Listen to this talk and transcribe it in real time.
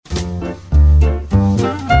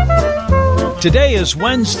Today is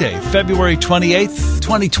Wednesday, February 28th,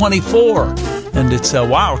 2024, and it's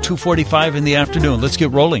 2:45 in the afternoon. Let's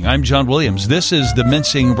get rolling. I'm John Williams. This is the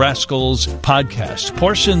Mincing Rascals podcast,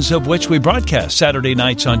 portions of which we broadcast Saturday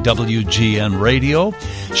nights on WGN Radio.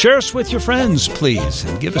 Share us with your friends, please,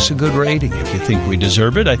 and give us a good rating if you think we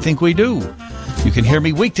deserve it. I think we do. You can hear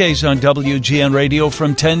me weekdays on WGN Radio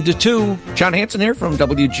from 10 to 2. John Hanson here from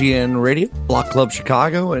WGN Radio, Block Club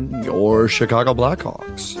Chicago, and your Chicago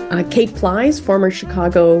Blackhawks. Kate Plies, former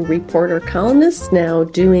Chicago reporter columnist, now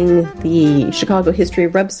doing the Chicago history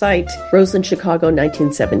website, Roseland, Chicago,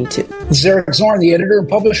 1972. This is Eric Zorn, the editor and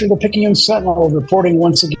publisher of the Picayune Sentinel, reporting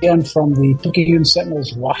once again from the Picayune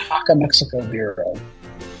Sentinel's Oaxaca, Mexico bureau.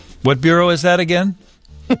 What bureau is that again?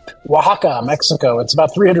 Oaxaca, Mexico. It's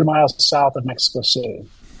about 300 miles south of Mexico City.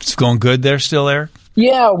 It's going good there still, Eric?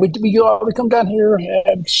 Yeah, we come down here.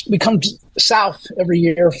 We come south every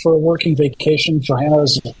year for a working vacation. For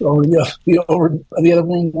Hannah's over the other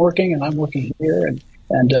room working, and I'm working here.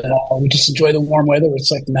 And we just enjoy the warm weather. It's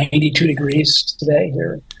like 92 degrees today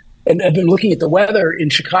here. And I've been looking at the weather in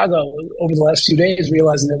Chicago over the last few days,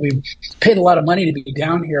 realizing that we've paid a lot of money to be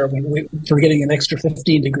down here for getting an extra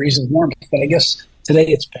 15 degrees of warmth. But I guess today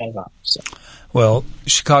it's paying off. So. Well,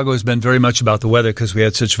 Chicago has been very much about the weather because we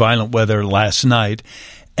had such violent weather last night,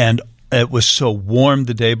 and it was so warm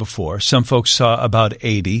the day before. Some folks saw about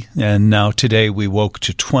 80, and now today we woke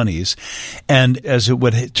to 20s. And as it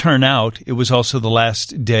would turn out, it was also the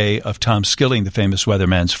last day of Tom Skilling, the famous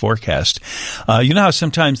weatherman's forecast. You know how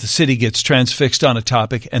sometimes the city gets transfixed on a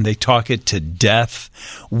topic and they talk it to death?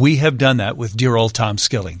 We have done that with dear old Tom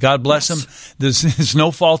Skilling. God bless him. There's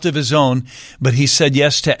no fault of his own, but he said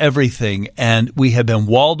yes to everything. And we have been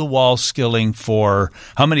wall-to-wall Skilling for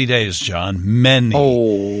how many days, John? Many.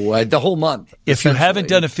 Oh, the whole month. If you haven't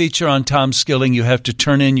done a feature on Tom Skilling, you have to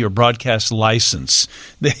turn in your broadcast license.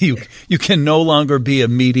 You can no longer be a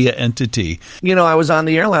media entity. You know, I was on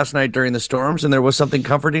the air last night during the storms, and there was something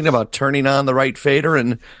comforting about turning on the right fader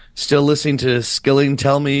and still listening to Skilling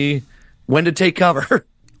tell me when to take cover.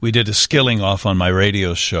 We did a Skilling off on my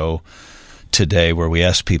radio show today where we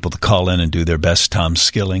asked people to call in and do their best Tom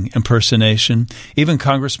Skilling impersonation. Even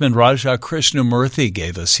Congressman Raja Krishnamurthy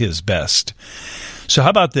gave us his best. So how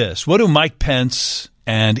about this? What do Mike Pence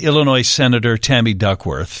and Illinois Senator Tammy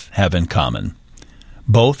Duckworth have in common?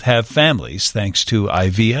 Both have families thanks to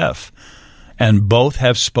IVF, and both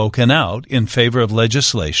have spoken out in favor of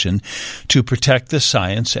legislation to protect the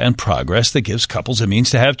science and progress that gives couples a means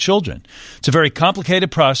to have children. It's a very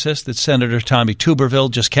complicated process that Senator Tommy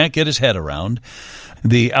Tuberville just can't get his head around.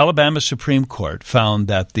 The Alabama Supreme Court found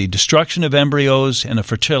that the destruction of embryos in a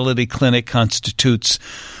fertility clinic constitutes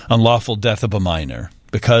unlawful death of a minor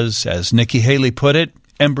because, as Nikki Haley put it,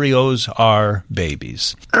 embryos are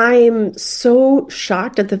babies. I'm so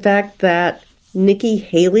shocked at the fact that Nikki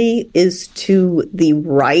Haley is to the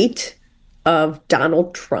right of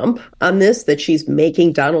Donald Trump on this, that she's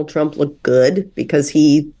making Donald Trump look good because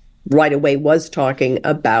he right away was talking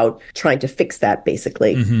about trying to fix that,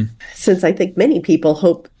 basically. Mm-hmm. Since I think many people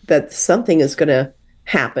hope that something is going to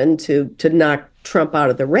happen to knock Trump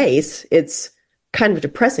out of the race, it's kind of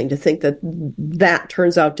depressing to think that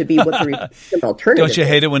turns out to be what the Republican alternative is. Don't you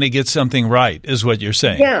hate it when he gets something right, is what you're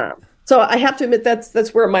saying? Yeah. So I have to admit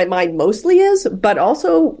that's where my mind mostly is. But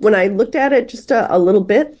also when I looked at it just a little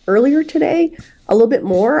bit earlier today, a little bit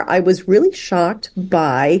more, I was really shocked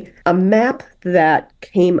by a map that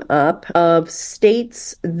came up of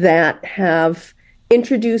states that have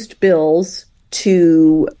introduced bills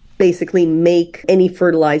to basically make any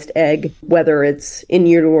fertilized egg, whether it's in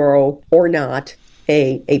utero or not,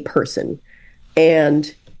 a person.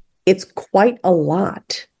 And it's quite a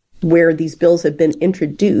lot where these bills have been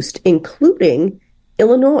introduced, including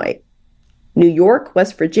Illinois, New York,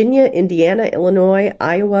 West Virginia, Indiana, Illinois,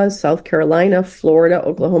 Iowa, South Carolina, Florida,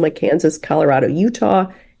 Oklahoma, Kansas, Colorado, Utah,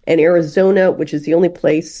 and Arizona, which is the only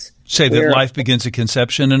place Say that life begins at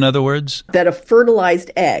conception, in other words? That a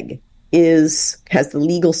fertilized egg has the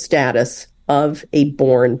legal status of a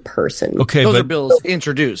born person. Okay, Those are bills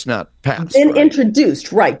introduced, not passed. Right?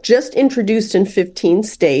 Introduced, right. Just introduced in 15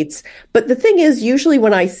 states. But the thing is, usually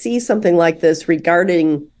when I see something like this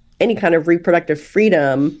regarding any kind of reproductive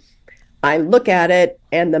freedom, I look at it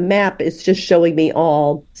and the map is just showing me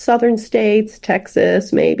all southern states,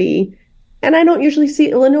 Texas, maybe. And I don't usually see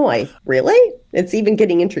Illinois. Really? It's even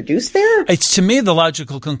getting introduced there? It's, to me, the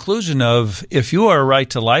logical conclusion of if you are a right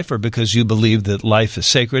to lifer because you believe that life is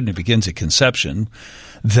sacred and it begins at conception,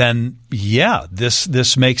 then, yeah,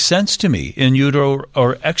 this makes sense to me, in utero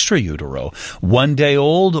or extra utero, 1 day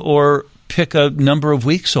old or pick a number of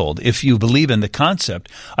weeks old. If you believe in the concept,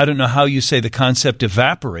 I don't know how you say the concept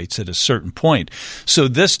evaporates at a certain point. So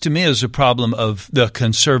this, to me, is a problem of the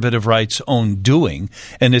conservative right's own doing,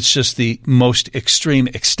 and it's just the most extreme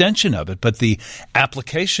extension of it. But the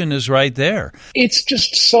application is right there. It's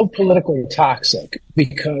just so politically toxic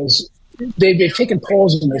because they've taken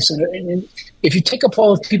polls in this. And if you take a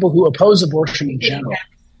poll of people who oppose abortion in general,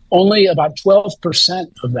 only about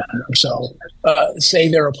 12% of them or so say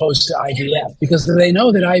they're opposed to IVF because they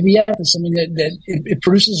know that IVF is something that it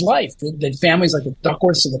produces life, that families like the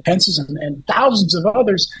Duckworths and the Pences and thousands of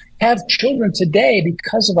others have children today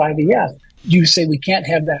because of IVF. You say we can't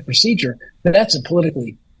have that procedure. That's a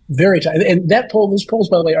politically very tight. And those polls,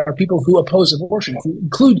 by the way, are people who oppose abortion. If you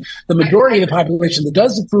include the majority of the population that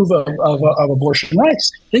does approve of abortion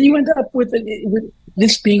rights, then you end up with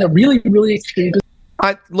this being a really, really extreme.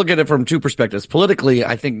 I look at it from two perspectives. Politically,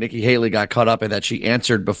 I think Nikki Haley got caught up in that she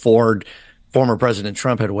answered before former President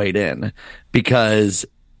Trump had weighed in, because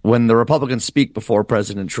when the Republicans speak before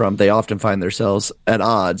President Trump, they often find themselves at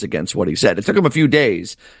odds against what he said. It took him a few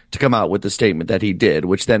days to come out with the statement that he did,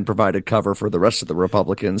 which then provided cover for the rest of the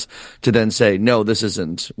Republicans to then say, no, this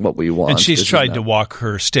isn't what we want. And she's tried to walk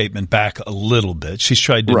her statement back a little bit. She's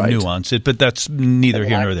tried to nuance it, but that's neither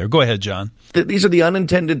here nor there. Go ahead, John. These are the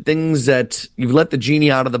unintended things that you've let the genie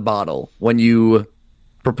out of the bottle when you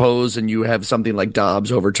propose and you have something like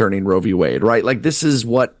Dobbs overturning Roe v. Wade, right? Like, this is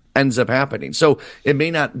what ends up happening. So it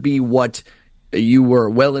may not be what you were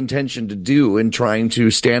well-intentioned to do in trying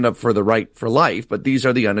to stand up for the right for life, but these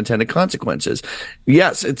are the unintended consequences.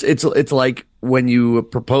 Yes, it's like when you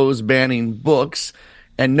propose banning books,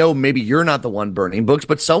 and no, maybe you're not the one burning books,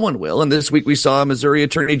 but someone will. And this week we saw a Missouri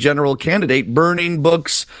Attorney General candidate burning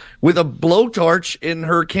books with a blowtorch in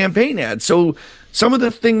her campaign ad. So some of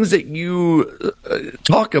the things that you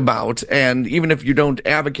talk about, and even if you don't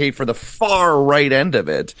advocate for the far right end of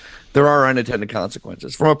it, there are unintended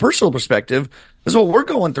consequences. From a personal perspective, this is what we're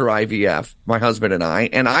going through IVF, my husband and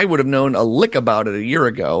I would have known a lick about it a year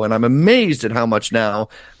ago, and I'm amazed at how much now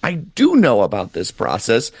I do know about this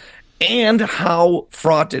process and how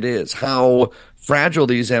fraught it is, how fragile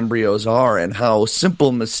these embryos are, and how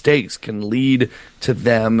simple mistakes can lead to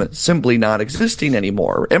them simply not existing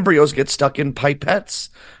anymore. Embryos get stuck in pipettes.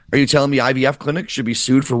 Are you telling me IVF clinics should be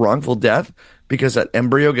sued for wrongful death because that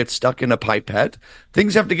embryo gets stuck in a pipette?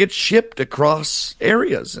 Things have to get shipped across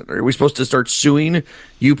areas. Are we supposed to start suing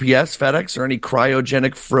UPS, FedEx, or any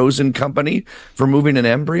cryogenic frozen company for moving an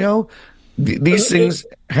embryo? These things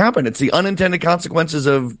happen. It's the unintended consequences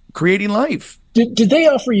of creating life. Did they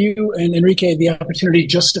offer you and Enrique the opportunity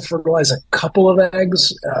just to fertilize a couple of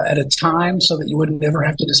eggs at a time so that you wouldn't ever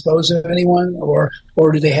have to dispose of anyone? Or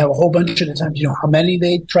do they have a whole bunch at a time? Do you know how many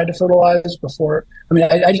they tried to fertilize before? I mean,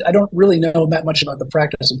 I don't really know that much about the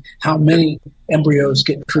practice of how many embryos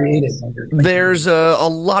get created. There's a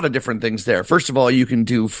lot of different things there. First of all, you can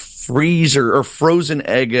do freezer or frozen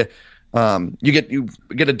egg. You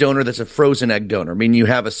get a donor that's a frozen egg donor. I mean, you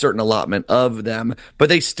have a certain allotment of them, but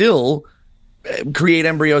they still create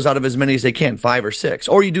embryos out of as many as they can, 5 or 6.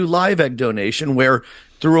 Or you do live egg donation, where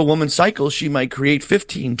through a woman's cycle, she might create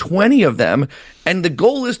 15, 20 of them. And the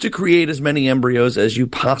goal is to create as many embryos as you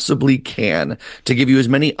possibly can to give you as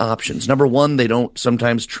many options. Number one, they don't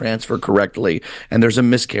sometimes transfer correctly, and there's a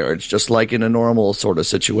miscarriage, just like in a normal sort of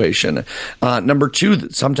situation. Number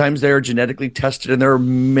two, sometimes they're genetically tested, and there are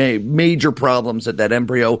major problems that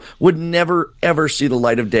embryo would never, ever see the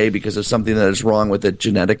light of day because of something that is wrong with it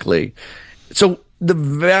genetically. So the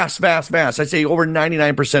vast, I'd say over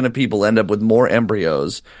 99% of people end up with more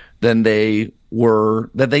embryos than they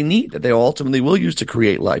need, that they ultimately will use to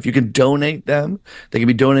create life. You can donate them. They can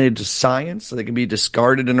be donated to science, so they can be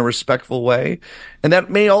discarded in a respectful way. And that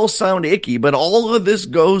may all sound icky, but all of this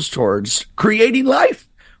goes towards creating life,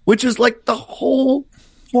 which is like the whole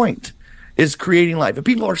point, is creating life. And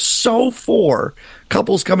people are so for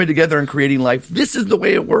couples coming together and creating life. This is the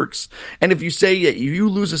way it works. And if you say you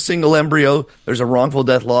lose a single embryo, there's a wrongful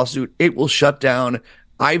death lawsuit, it will shut down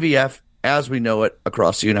IVF as we know it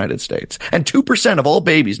across the United States. And 2% of all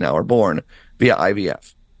babies now are born via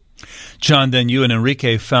IVF. John, then you and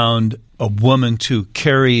Enrique found a woman to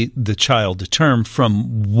carry the child to term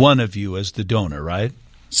from one of you as the donor, right?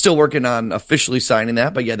 Still working on officially signing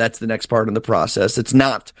that, but yeah, that's the next part in the process. It's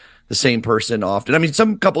not the same person often. I mean,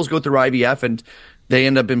 some couples go through IVF and They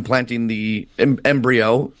end up implanting the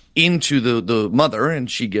embryo into the mother, and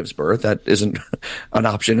she gives birth. That isn't an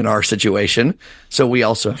option in our situation. So we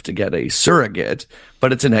also have to get a surrogate,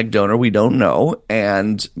 but it's an egg donor. We don't know,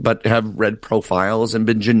 but have read profiles and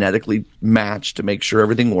been genetically matched to make sure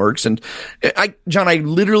everything works. And John, I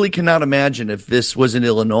literally cannot imagine if this was in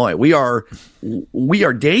Illinois. We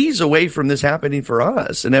are days away from this happening for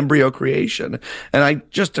us, an embryo creation. And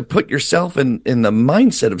just to put yourself in the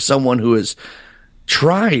mindset of someone who has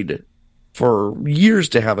tried for years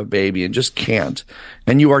to have a baby and just can't.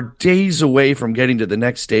 And you are days away from getting to the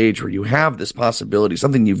next stage where you have this possibility,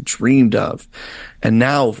 something you've dreamed of. And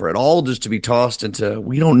now for it all just to be tossed into,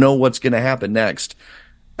 we don't know what's going to happen next.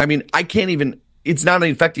 I mean, it's not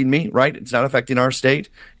affecting me, right? It's not affecting our state.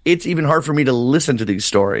 It's even hard for me to listen to these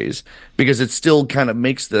stories because it still kind of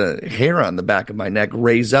makes the hair on the back of my neck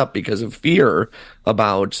raise up because of fear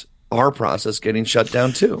about our process getting shut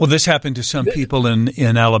down too. Well, this happened to some people in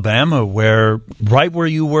Alabama where right where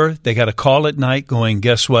you were, they got a call at night going,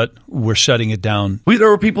 guess what? We're shutting it down. There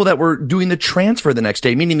were people that were doing the transfer the next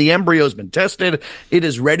day, meaning the embryo's been tested. It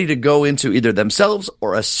is ready to go into either themselves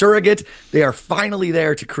or a surrogate. They are finally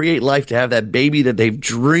there to create life, to have that baby that they've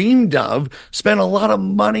dreamed of, spent a lot of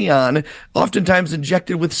money on, oftentimes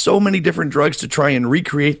injected with so many different drugs to try and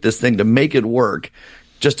recreate this thing to make it work,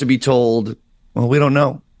 just to be told, well, we don't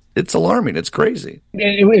know. It's alarming. It's crazy.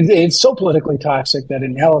 It's so politically toxic that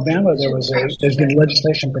in Alabama there's been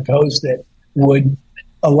legislation proposed that would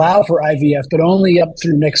allow for IVF, but only up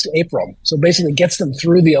through next April. So basically, gets them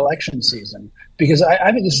through the election season. Because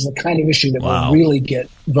I think this is the kind of issue that will really get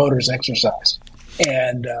voters exercised.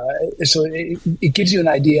 And so it gives you an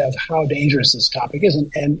idea of how dangerous this topic is.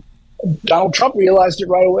 And Donald Trump realized it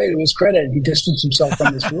right away to his credit. He distanced himself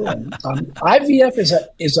from this ruling. IVF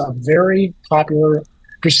is a very popular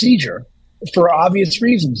procedure for obvious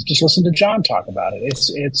reasons. Just listen to John talk about it.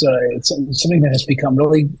 It's something that has become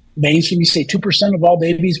really mainstream. You say 2% of all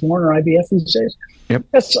babies born are IVF these days. Yep.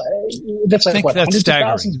 That's like what, that's hundreds staggering.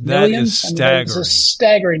 of thousands, That millions? is staggering. It's a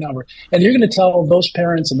staggering number. And you're going to tell those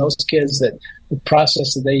parents and those kids that the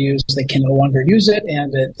process that they use, they can no longer use it,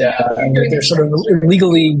 and that they're sort of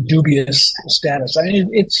legally dubious status. I mean,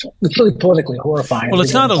 it's really politically horrifying. Well,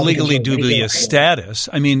 it's not a legally dubious status.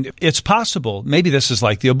 I mean, it's possible. Maybe this is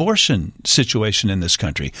like the abortion situation in this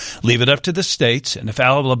country. Leave it up to the states, and if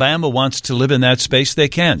Alabama wants to live in that space, they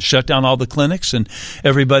can. Shut down all the clinics, and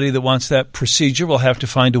everybody that wants that procedure will have to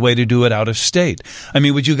find a way to do it out of state. I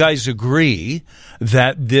mean, would you guys agree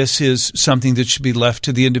that this is something that should be left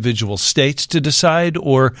to the individual states to decide,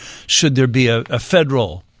 or should there be a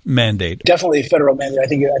federal mandate? Definitely a federal mandate. I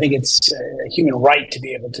think it's a human right to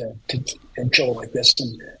be able to control like this.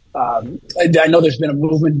 And I know there's been a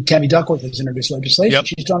movement. Tammy Duckworth has introduced legislation. Yep.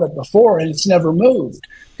 She's done it before, and it's never moved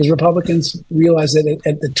because Republicans realized that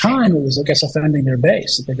at the time it was, I guess, offending their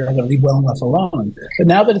base, that they're going to leave well enough alone. But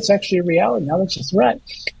now that it's actually a reality, now that it's a threat,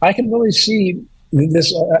 I can really see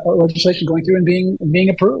this legislation going through and being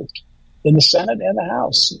approved in the Senate and the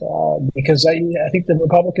House, because I think the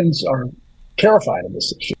Republicans are terrified of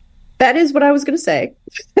this issue. That is what I was going to say.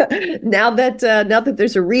 Now that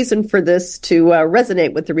there's a reason for this to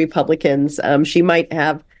resonate with the Republicans, she might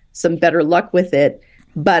have some better luck with it.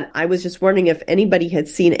 But I was just wondering if anybody had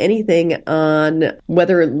seen anything on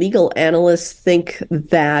whether legal analysts think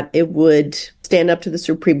that it would stand up to the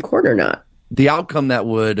Supreme Court or not. The outcome that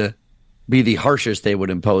would be the harshest they would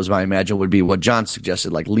impose, I imagine, would be what John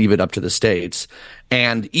suggested, like leave it up to the states.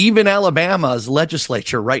 And even Alabama's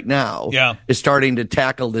legislature right now is starting to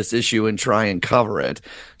tackle this issue and try and cover it.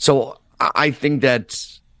 So I think that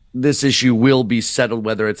this issue will be settled,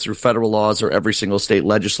 whether it's through federal laws or every single state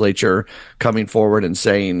legislature coming forward and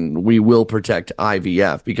saying we will protect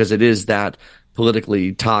IVF, because it is that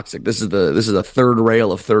politically toxic. This is a third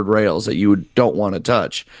rail of third rails that you don't want to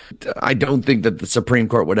touch. I don't think that the Supreme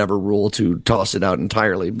Court would ever rule to toss it out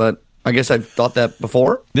entirely, but I guess I've thought that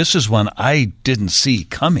before. This is one I didn't see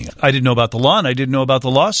coming. I didn't know about the law, and I didn't know about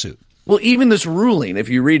the lawsuit. Well, even this ruling, if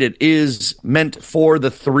you read it, is meant for the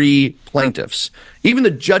three plaintiffs. Even the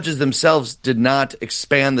judges themselves did not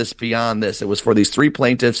expand this beyond this. It was for these three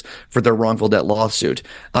plaintiffs for their wrongful death lawsuit.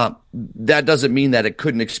 That doesn't mean that it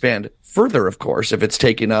couldn't expand further, of course. If it's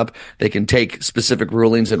taken up, they can take specific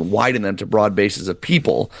rulings and widen them to broad bases of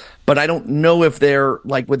people. But I don't know if they're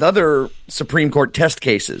like with other Supreme Court test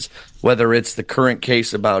cases, whether it's the current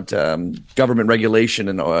case about government regulation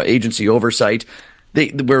and agency oversight,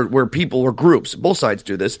 where people or groups, both sides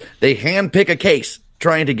do this, they handpick a case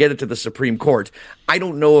trying to get it to the Supreme Court. I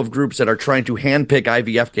don't know of groups that are trying to handpick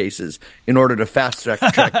IVF cases in order to fast track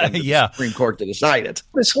them to the Supreme Court to decide it.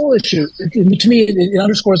 This whole issue, to me, it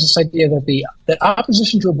underscores this idea that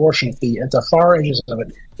opposition to abortion at the far edges of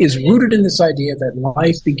it is rooted in this idea that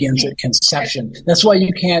life begins at conception. That's why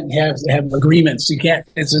you can't have agreements. You can't.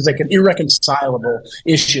 It's like an irreconcilable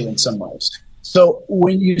issue in some ways. So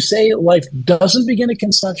when you say life doesn't begin at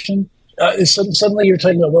conception, suddenly you're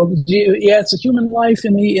talking about, well, it's a human life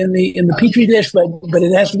in the petri dish, but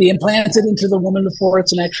it has to be implanted into the woman before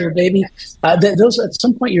it's an actual baby. Those at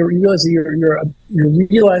some point you realize that you're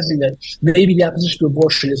realizing that maybe the opposition to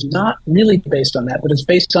abortion is not really based on that, but it's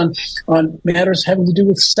based on matters having to do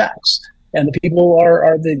with sex. And the people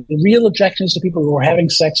are the real objections to people who are having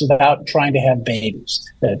sex without trying to have babies,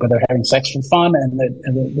 but they're having sex for fun, and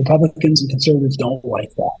the Republicans and conservatives don't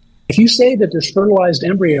like that. If you say that this fertilized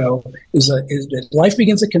embryo is that life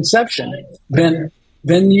begins at conception, then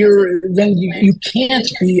you can't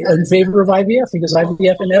be in favor of IVF, because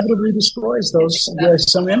IVF inevitably destroys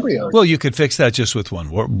some embryos. Well, you could fix that just with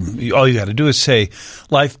one word. All you got to do is say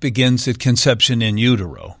life begins at conception in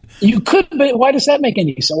utero. You could, but why does that make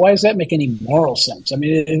any sense? Why does that make any moral sense? I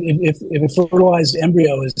mean, if a fertilized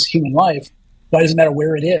embryo is human life, why does it matter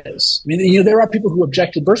where it is? I mean, there are people who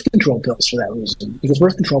object to birth control pills for that reason, because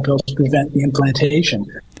birth control pills prevent the implantation.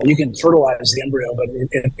 You can fertilize the embryo, but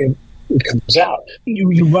it comes out.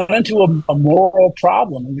 You run into a moral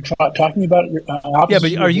problem, and you're talking about opposition. Yeah,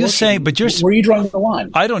 but are you saying? But where are you drawing the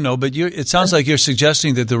line? I don't know, but it sounds like you're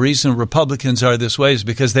suggesting that the reason Republicans are this way is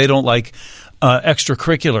because they don't like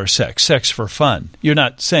extracurricular sex for fun. You're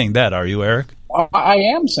not saying that, are you, Eric? I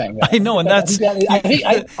am saying that. I know, and that's not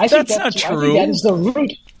true.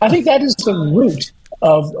 I think that is the root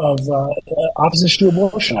of opposition to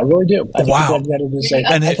abortion. I really do. I think that it is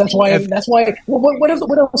that's why. What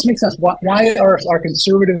else makes sense? Why are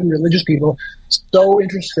conservative and religious people so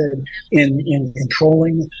interested in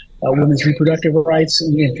controlling women's reproductive rights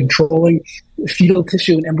and in controlling fetal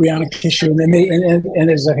tissue and embryonic tissue, and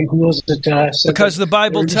there's, I think, who was it? Because the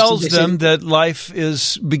Bible tells them that life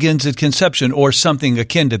begins at conception, or something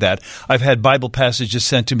akin to that. I've had Bible passages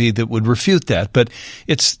sent to me that would refute that, but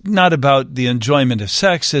it's not about the enjoyment of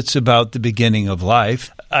sex; it's about the beginning of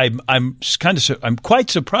life. I'm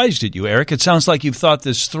quite surprised at you, Eric. It sounds like you've thought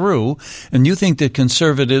this through, and you think that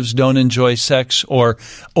conservatives don't enjoy sex or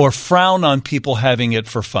frown on people having it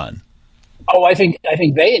for fun. Oh, I think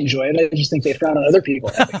they enjoy it. I just think they frown on other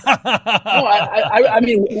people. No, I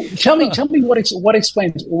mean, tell me what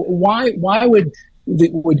explains why would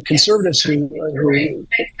conservatives who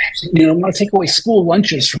want to take away school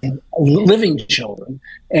lunches from living children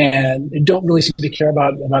and don't really seem to care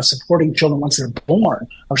about supporting children once they're born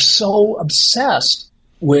are so obsessed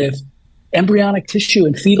with embryonic tissue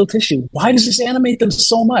and fetal tissue? Why does this animate them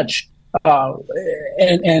so much? So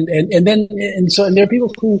there are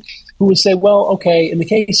people who would say, well, okay, in the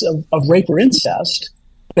case of rape or incest,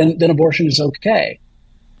 then abortion is okay,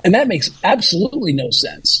 and that makes absolutely no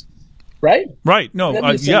sense, right? Right. No.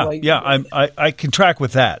 I can track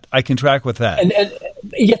with that. And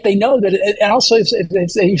yet they know that. And also,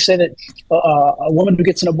 if you say that a woman who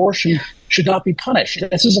gets an abortion should not be punished,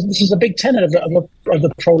 this is a big tenet of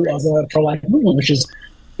the pro-life movement, which is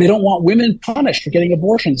they don't want women punished for getting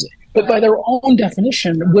abortions. But by their own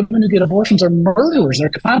definition, women who get abortions are murderers. They're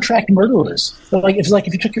contract murderers. It's like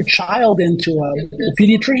if you took your child into a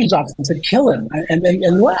pediatrician's office and said, kill him,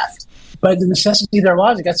 and left. By the necessity of their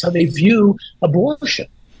logic, that's how they view abortion,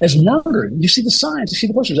 as murder. You see the signs, you see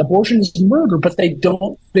the posters. Abortion is murder, but they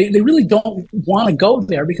really don't want to go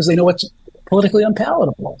there because they know it's politically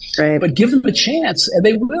unpalatable. Right. But give them a chance, and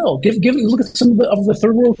they will. Look at some of the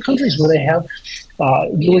third world countries where they have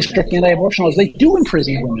really strict anti-abortion laws. They do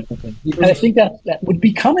imprison women, and I think that would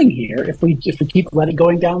be coming here if we keep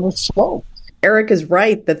going down this slope. Eric is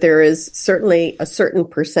right that there is certainly a certain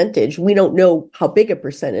percentage. We don't know how big a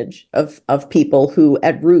percentage of people who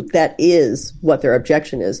at root that is what their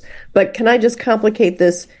objection is. But can I just complicate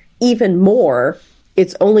this even more?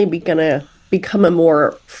 It's only going to become a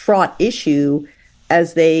more fraught issue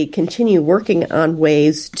as they continue working on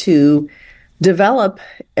ways to develop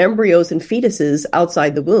embryos and fetuses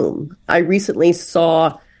outside the womb. I recently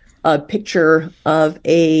saw a picture of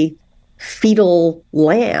a fetal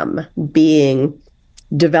lamb being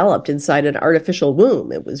developed inside an artificial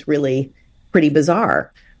womb. It was really pretty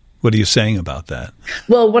bizarre. What are you saying about that?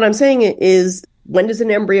 Well, what I'm saying is, when does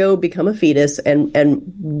an embryo become a fetus, and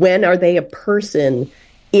when are they a person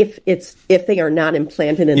if they are not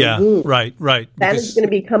implanted in the womb? Right. That is going to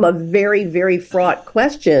become a very, very fraught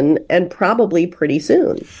question, and probably pretty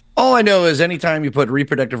soon. All I know is anytime you put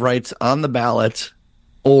reproductive rights on the ballot,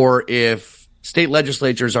 or if state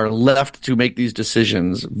legislatures are left to make these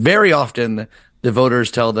decisions, very often the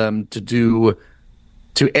voters tell them to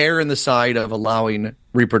err in the side of allowing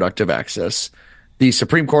reproductive access. The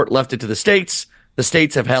Supreme Court left it to the states. The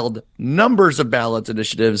states have held numbers of ballot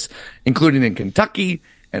initiatives, including in Kentucky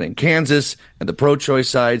and in Kansas, and the pro-choice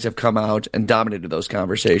sides have come out and dominated those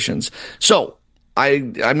conversations. So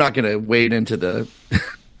I'm not going to wade into the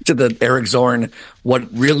to the Eric Zorn, what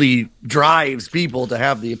really drives people to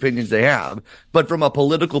have the opinions they have. But from a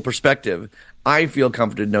political perspective, I feel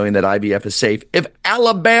comforted knowing that IVF is safe. If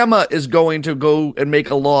Alabama is going to go and make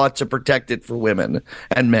a law to protect it for women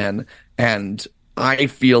and men, and I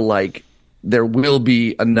feel like there will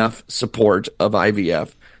be enough support of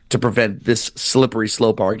IVF to prevent this slippery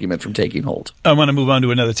slope argument from taking hold. I want to move on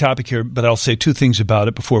to another topic here, but I'll say two things about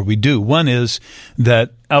it before we do. One is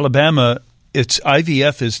that Alabama, its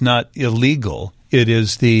IVF is not illegal. It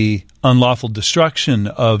is the unlawful destruction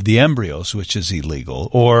of the embryos, which is illegal,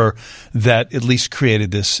 or that at least created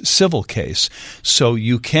this civil case. So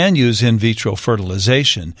you can use in vitro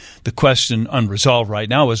fertilization. The question unresolved right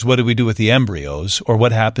now is what do we do with the embryos, or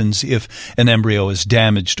what happens if an embryo is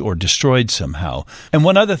damaged or destroyed somehow? And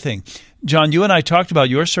one other thing, John, you and I talked about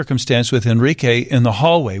your circumstance with Enrique in the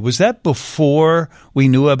hallway. Was that before we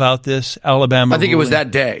knew about this Alabama? I think ruling? It was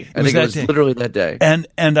that day. I think it was literally that day.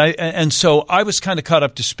 And so I was kind of caught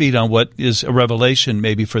up to speed on what is a revelation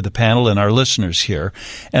maybe for the panel and our listeners here.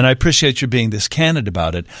 And I appreciate you being this candid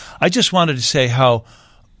about it. I just wanted to say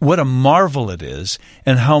what a marvel it is,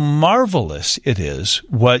 and how marvelous it is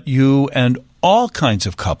what you and all kinds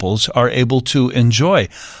of couples are able to enjoy.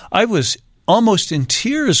 I was almost in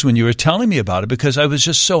tears when you were telling me about it because I was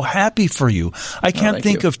just so happy for you. I can't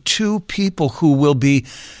think of two people who will be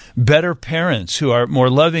better parents, who are more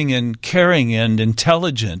loving and caring and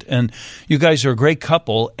intelligent. And you guys are a great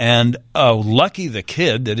couple, and lucky the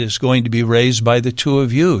kid that is going to be raised by the two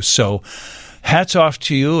of you. So hats off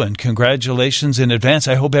to you and congratulations in advance.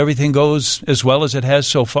 I hope everything goes as well as it has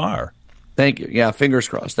so far. Thank you. Yeah, fingers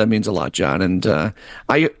crossed. That means a lot, John. And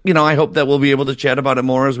I hope that we'll be able to chat about it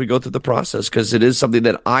more as we go through the process, because it is something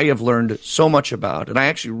that I have learned so much about, and I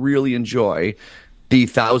actually really enjoy the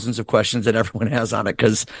thousands of questions that everyone has on it,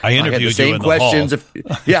 because I interviewed had the same you in questions. the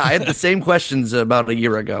hall. I had the same questions about a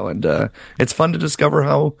year ago, and it's fun to discover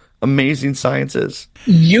how amazing science is.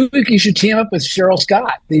 You should team up with Cheryl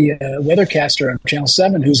Scott, the weathercaster on Channel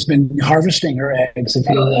 7, who's been harvesting her eggs. If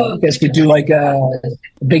you guys could do like a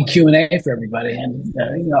big Q&A for everybody, and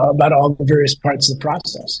about all the various parts of the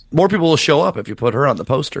process. More people will show up if you put her on the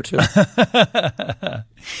poster too.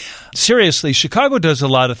 Seriously, Chicago does a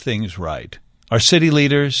lot of things right. Our city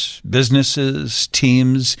leaders, businesses,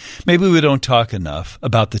 teams, maybe we don't talk enough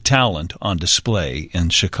about the talent on display in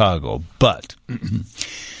Chicago. But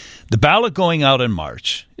the ballot going out in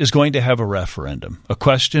March is going to have a referendum, a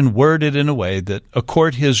question worded in a way that a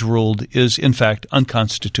court has ruled is, in fact,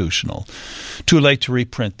 unconstitutional. Too late to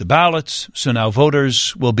reprint the ballots, so now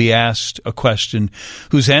voters will be asked a question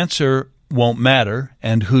whose answer won't matter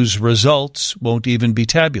and whose results won't even be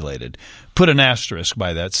tabulated. Put an asterisk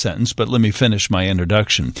by that sentence, but let me finish my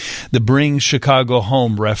introduction. The Bring Chicago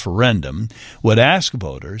Home referendum would ask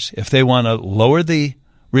voters if they want to lower the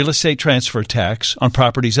real estate transfer tax on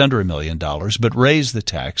properties under $1 million, but raise the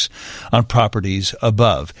tax on properties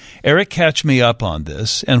above. Eric, catch me up on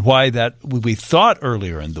this and why that we thought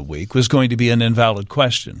earlier in the week was going to be an invalid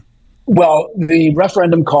question. Well, the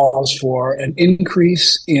referendum calls for an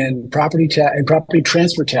increase in property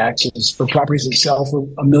transfer taxes for properties that sell for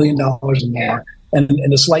 $1 million or more,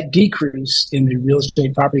 and a slight decrease in the real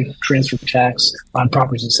estate property transfer tax on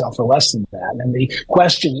properties that sell for less than that. And the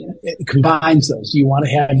question combines those. Do you want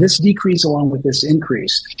to have this decrease along with this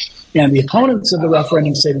increase? And the opponents of the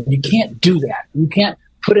referendum say that you can't do that. You can't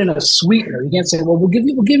put in a sweetener. You can't say, well, we'll give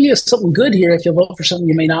you something good here if you vote for something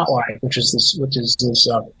you may not like, which is this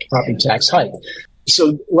property tax hike.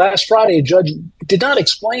 So last Friday, a judge did not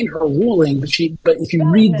explain her ruling, but if you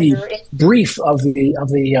read the brief of the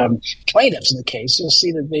plaintiffs in the case, you'll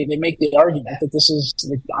see that they make the argument that this is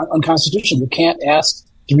unconstitutional. You can't ask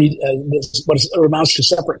to read what amounts to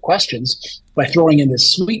separate questions by throwing in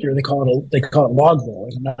this sweetener. They call it log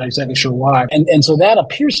rolling. I'm not exactly sure why. And so that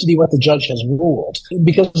appears to be what the judge has ruled,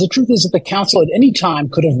 because the truth is that the council at any time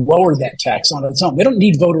could have lowered that tax on its own. They don't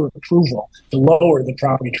need voter approval to lower the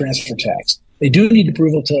property transfer tax. They do need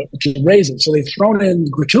approval to raise it. So they've thrown in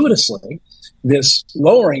gratuitously this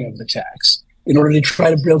lowering of the tax. in order to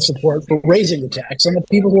try to build support for raising the tax. And the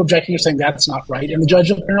people who are objecting are saying that's not right. And the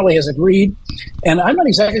judge apparently has agreed. And I'm not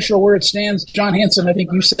exactly sure where it stands. John Hanson, I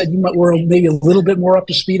think you said were maybe a little bit more up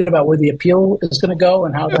to speed about where the appeal is going to go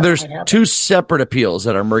and how that There's might happen. two separate appeals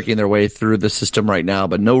that are making their way through the system right now,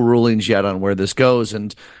 but no rulings yet on where this goes.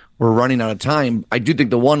 And we're running out of time. I do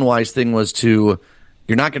think the one wise thing was you're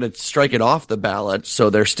not going to strike it off the ballot.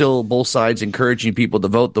 So they're still both sides encouraging people to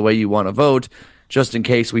vote the way you want to vote, just in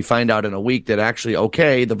case we find out in a week that actually,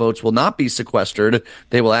 okay, the votes will not be sequestered.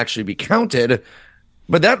 They will actually be counted.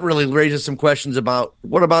 But that really raises some questions about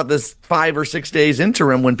what about this 5 or 6 days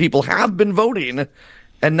interim when people have been voting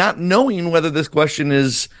and not knowing whether this question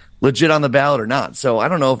is legit on the ballot or not. So I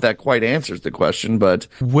don't know if that quite answers the question, but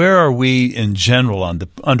where are we in general on the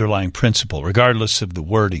underlying principle, regardless of the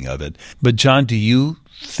wording of it? But John, do you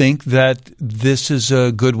think that this is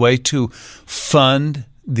a good way to fund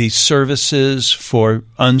the services for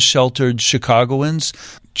unsheltered Chicagoans,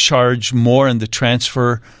 charge more in the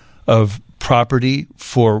transfer of property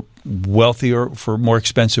for wealthier, for more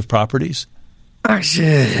expensive properties? is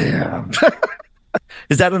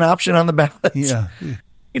that an option on the ballot? Yeah.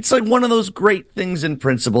 It's like one of those great things in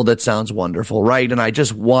principle that sounds wonderful, right? And I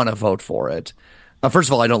just want to vote for it. First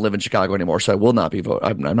of all, I don't live in Chicago anymore, so I will not be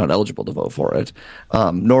I'm not eligible to vote for it.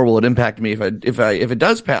 Nor will it impact me if it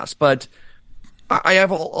does pass. But I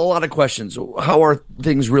have a lot of questions. How are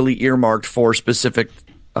things really earmarked for specific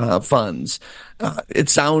funds? It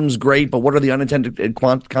sounds great, but what are the unintended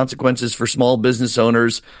consequences for small business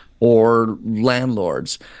owners or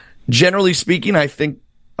landlords? Generally speaking, I think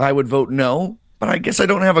I would vote no, but I guess I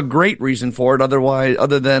don't have a great reason for it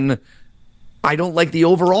other than I don't like the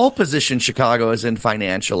overall position Chicago is in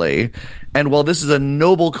financially. And while this is a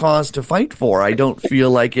noble cause to fight for, I don't feel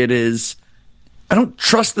like it is. I don't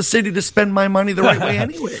trust the city to spend my money the right way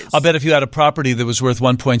anyways. I'll bet if you had a property that was worth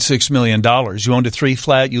 $1.6 million, you owned a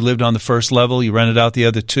 3-flat, you lived on the first level, you rented out the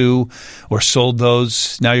other 2 or sold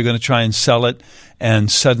those, now you're going to try and sell it,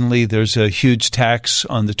 and suddenly there's a huge tax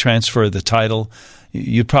on the transfer of the title,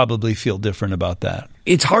 you'd probably feel different about that.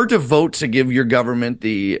 It's hard to vote to give your government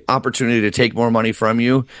the opportunity to take more money from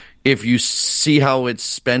you if you see how it's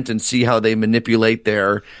spent and see how they manipulate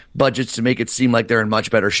their budgets to make it seem like they're in much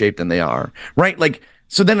better shape than they are, right? Like,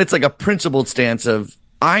 so then it's like a principled stance of,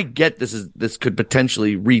 I get this could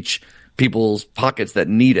potentially reach people's pockets that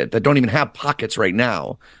need it, that don't even have pockets right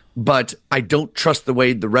now, but I don't trust the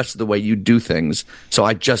rest of the way you do things, so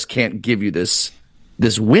I just can't give you this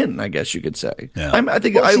win, I guess you could say. Yeah. I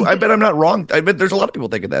bet I'm not wrong. I bet there's a lot of people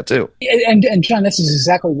thinking that too. And John, this is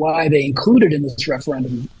exactly why they included in this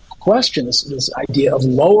referendum question this idea of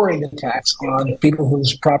lowering the tax on people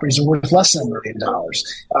whose properties are worth less than $1 million,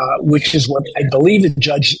 which is what I believe the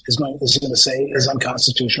judge is going to say is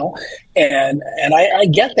unconstitutional. And I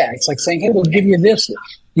get that. It's like saying, hey, we'll give you this.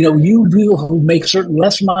 You people who make certain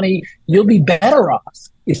less money, you'll be better off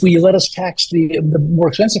if we let us tax the more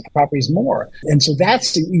expensive properties more. And so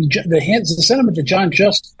that's the sentiment that John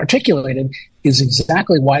just articulated is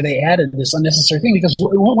exactly why they added this unnecessary thing. Because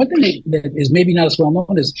one thing that is maybe not as well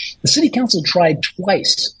known is the city council tried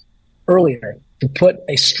twice earlier to put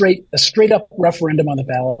a straight up referendum on the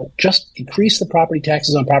ballot, just increase the property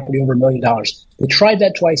taxes on property over $1 million. They tried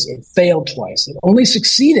that twice. It failed twice. It only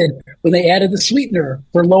succeeded when they added the sweetener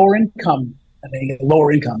for lower income.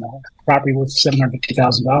 Property worth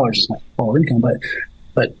 $750,000 is not lower income,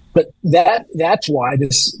 but that's why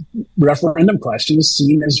this referendum question is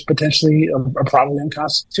seen as potentially probably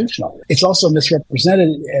unconstitutional. It's also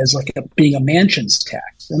misrepresented as being a mansions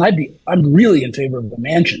tax, and I'm really in favor of the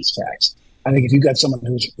mansions tax. I think if you've got someone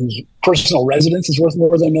whose personal residence is worth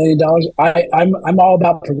more than $1 million, I'm all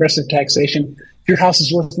about progressive taxation. If your house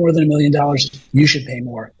is worth more than $1 million, you should pay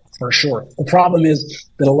more. For sure. The problem is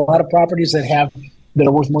that a lot of properties that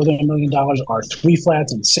are worth more than $1 million are 3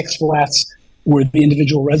 flats and 6 flats where the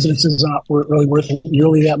individual residences aren't really worth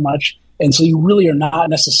nearly that much. And so you really are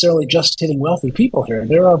not necessarily just hitting wealthy people here.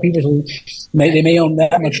 There are people who may own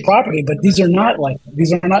that much property, but these are not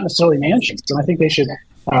necessarily mansions. And I think they should,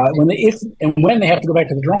 when they have to go back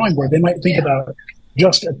to the drawing board, they might think about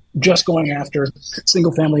just going after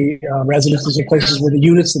single-family residences or places where the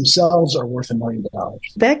units themselves are worth $1 million.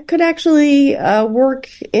 That could actually work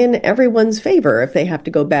in everyone's favor if they have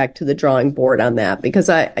to go back to the drawing board on that, because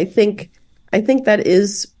I think that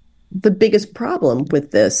is the biggest problem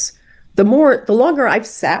with this. The longer I've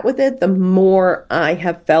sat with it, the more I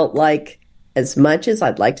have felt like, as much as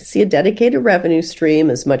I'd like to see a dedicated revenue stream,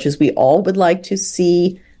 as much as we all would like to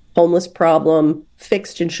see homeless problem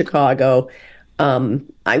fixed in Chicago,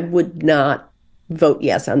 I would not vote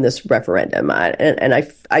yes on this referendum.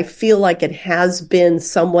 I feel like it has been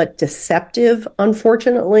somewhat deceptive,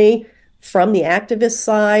 unfortunately, from the activist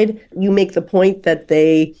side. You make the point that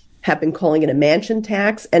they have been calling it a mansion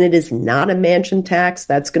tax, and it is not a mansion tax.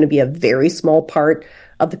 That's going to be a very small part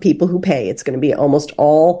of the people who pay. It's going to be almost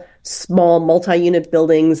all small multi-unit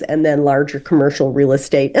buildings and then larger commercial real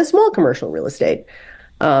estate and small commercial real estate.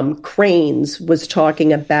 Cranes was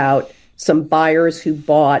talking about some buyers who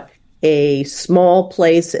bought a small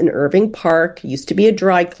place in Irving Park, used to be a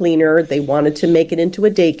dry cleaner. They wanted to make it into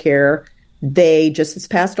a daycare. They, just this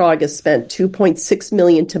past August, spent $2.6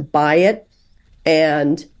 million to buy it,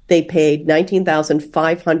 and they paid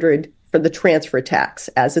 $19,500 for the transfer tax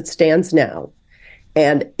as it stands now.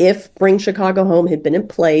 And if Bring Chicago Home had been in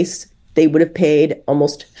place, they would have paid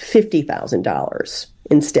almost $50,000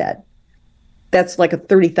 instead. That's like a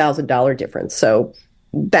 $30,000 difference. So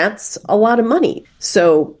that's a lot of money.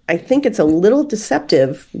 So I think it's a little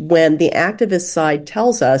deceptive when the activist side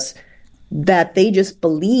tells us that they just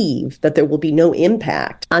believe that there will be no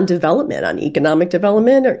impact on development, on economic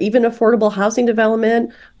development, or even affordable housing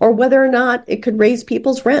development, or whether or not it could raise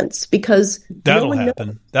people's rents, because that'll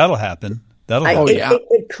happen. That'll happen.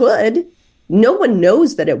 It could. No one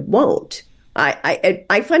knows that it won't.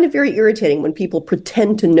 I find it very irritating when people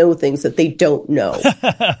pretend to know things that they don't know.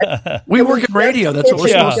 We work in radio. That's what we're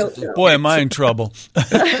supposed to do. Boy, am I in trouble.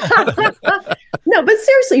 No, but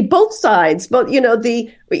seriously, both sides. But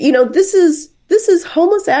this is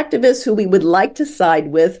homeless activists who we would like to side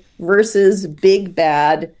with versus big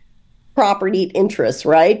bad property interests,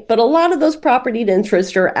 right? But a lot of those property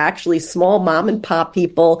interests are actually small mom and pop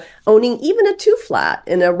people owning even a 2-flat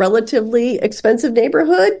in a relatively expensive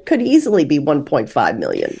neighborhood could easily be $1.5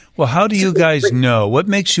 million. Well, how do you guys know? What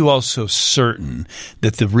makes you all so certain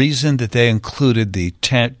that the reason that they included the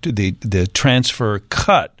transfer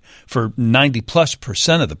cut for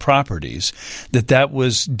 90+% of the properties, that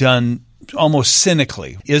was done almost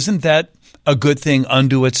cynically? Isn't that a good thing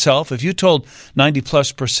unto itself? If you told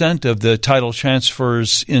 90+% of the title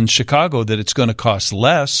transfers in Chicago that it's going to cost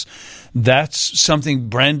less, that's something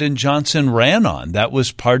Brandon Johnson ran on. That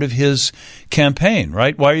was part of his campaign,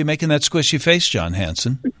 right? Why are you making that squishy face, John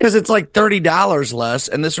Hanson? Because it's like $30 less,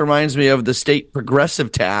 and this reminds me of the state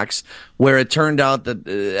progressive tax, where it turned out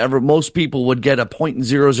that most people would get a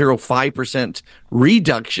 0.005%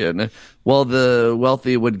 reduction, while the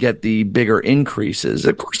wealthy would get the bigger increases.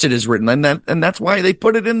 Of course, it is written, and that's why they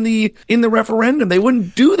put it in the referendum. They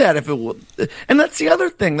wouldn't do that if it would. And that's the other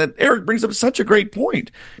thing that Eric brings up, such a great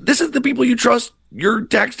point. This is the people you trust your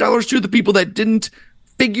tax dollars to, the people that didn't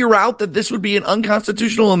figure out that this would be an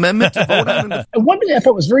unconstitutional amendment to vote on. One thing I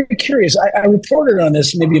thought was very curious, I reported on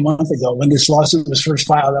this maybe a month ago when this lawsuit was first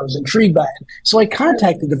filed. I was intrigued by it. So I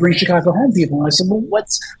contacted the Bring Chicago Home people, and I said, well,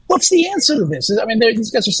 what's the answer to this? I mean,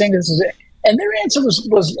 these guys are saying this is it. And their answer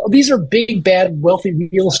was these are big, bad, wealthy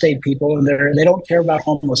real estate people, and they don't care about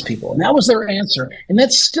homeless people. And that was their answer. And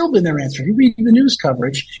that's still been their answer. If you read the news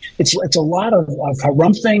coverage, it's a lot of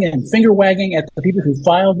harumphing and finger wagging at the people who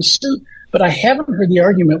filed the suit. But I haven't heard the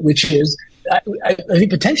argument, which is, I think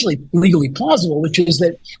potentially legally plausible, which is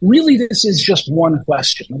that really this is just one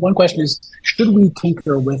question. One question is, should we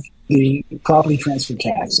tinker with the property transfer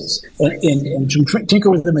taxes and tinker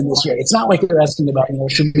with them in this way? It's not like they're asking about,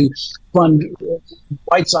 should we fund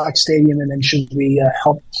White Sox Stadium, and then should we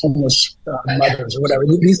help homeless mothers or whatever?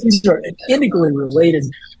 These are integrally related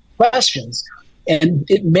questions. And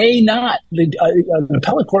it may not, an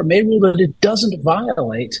appellate court may rule that it doesn't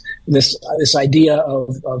violate this idea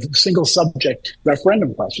of single subject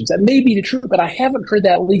referendum questions. That may be the truth, but I haven't heard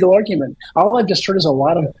that legal argument. All I've just heard is a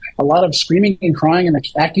lot of screaming and crying and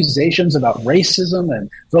accusations about racism and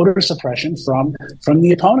voter suppression from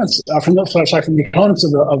the opponents, from the opponents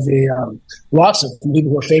of the lawsuit, from people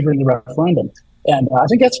who are favoring the referendum. And I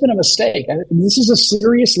think that's been a mistake. This is a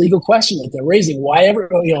serious legal question that they're raising. Whatever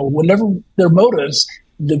their motives,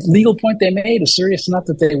 the legal point they made is serious enough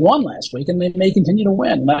that they won last week, and they may continue to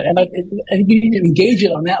win. And I think you need to engage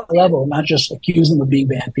it on that level, not just accuse them of being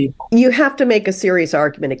bad people. You have to make a serious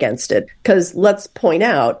argument against it, because let's point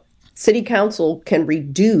out, City Council can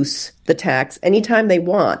reduce the tax anytime they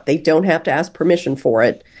want. They don't have to ask permission for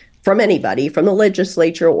it from anybody, from the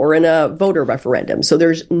legislature or in a voter referendum. So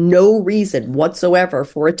there's no reason whatsoever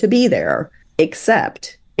for it to be there,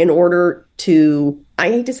 except in order to, I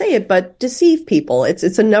hate to say it, but deceive people.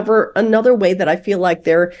 It's another way that I feel like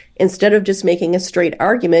they're, instead of just making a straight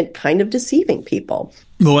argument, kind of deceiving people.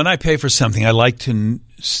 Well, when I pay for something, I like to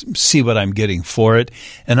see what I'm getting for it.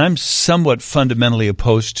 And I'm somewhat fundamentally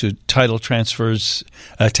opposed to title transfers,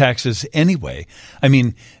 taxes anyway. I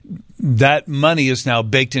mean, that money is now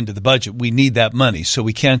baked into the budget. We need that money. So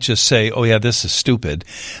we can't just say, oh, yeah, this is stupid.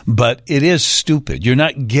 But it is stupid. You're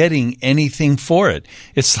not getting anything for it.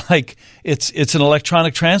 It's like it's an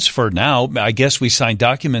electronic transfer now. I guess we sign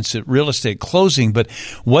documents at real estate closing, but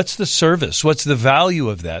what's the service? What's the value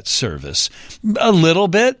of that service? A little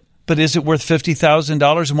bit. But is it worth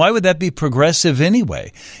 $50,000? And why would that be progressive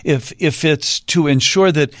anyway? If it's to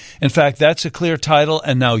ensure that, in fact, that's a clear title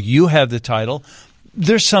and now you have the title,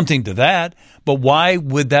 there's something to that. But why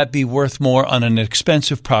would that be worth more on an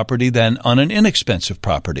expensive property than on an inexpensive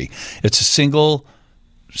property? It's a single,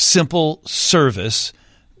 simple service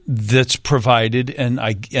that's provided, and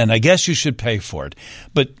I guess you should pay for it.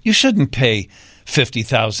 But you shouldn't pay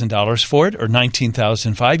 $50,000 for it or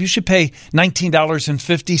 $19,500. You should pay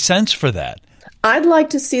 $19.50 for that. I'd like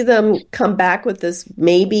to see them come back with this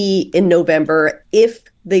maybe in November if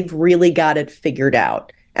they've really got it figured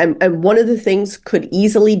out. And one of the things could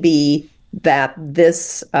easily be that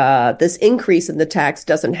this increase in the tax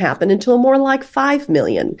doesn't happen until more like $5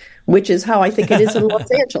 million, which is how I think it is in Los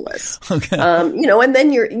Angeles. Okay. And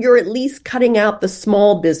then you're at least cutting out the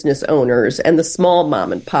small business owners and the small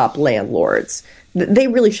mom and pop landlords. They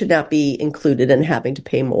really should not be incled in having to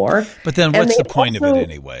pay more. But then what's the point of it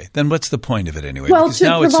anyway? Well,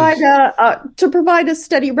 to provide a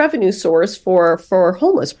steady revenue source for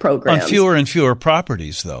homeless programs. On fewer and fewer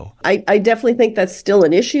properties, though. I definitely think that's still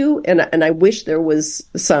an issue, and I wish there was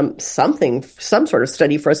some sort of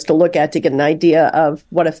study for us to look at to get an idea of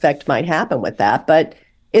what effect might happen with that. But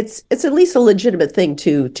it's at least a legitimate thing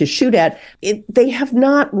to shoot at. They have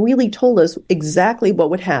not really told us exactly what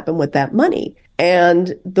would happen with that money.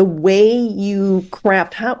 And the way you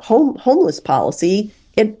craft homeless policy,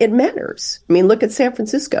 it matters. I mean, look at San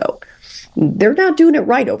Francisco. They're not doing it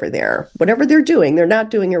right over there. Whatever they're doing, they're not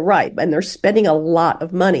doing it right. And they're spending a lot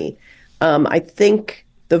of money. I think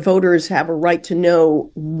the voters have a right to know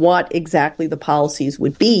what exactly the policies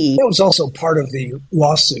would be. That was also part of the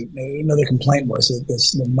lawsuit. Another complaint was that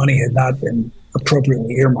the money had not been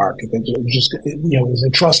appropriately earmarked. It was a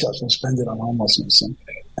trust us and spend it on homelessness. And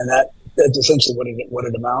that's essentially what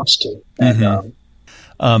it amounts to.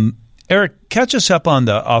 Mm-hmm. Eric, catch us up on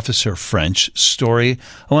the Officer French story.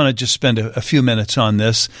 I want to just spend a few minutes on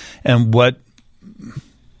this and what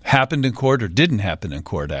happened in court or didn't happen in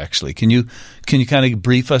court, actually. Can you kind of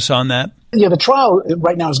brief us on that? Yeah, the trial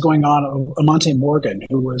right now is going on of Amante Morgan,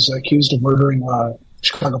 who was accused of murdering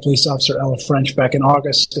Chicago police officer Ella French back in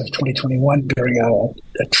August of 2021 during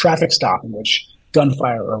a traffic stop in which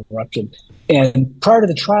gunfire erupted. And prior to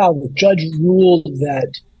the trial, the judge ruled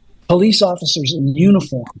that police officers in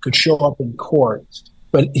uniform could show up in court,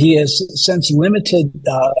 but he has since limited,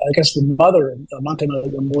 I guess the mother, Amante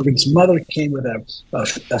Morgan's mother, came with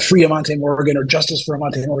a Free Amante Morgan or Justice for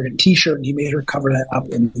Amante Morgan t-shirt, and he made her cover that up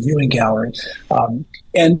in the viewing gallery.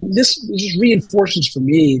 And this just reinforces for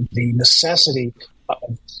me the necessity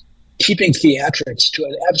of keeping theatrics to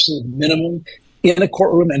an absolute minimum in a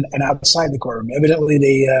courtroom and outside the courtroom. Evidently,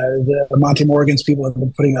 the Amante Morgan's people have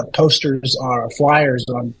been putting up posters or flyers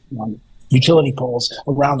on utility poles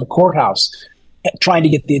around the courthouse, trying to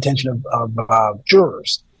get the attention of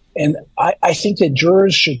jurors. And I think that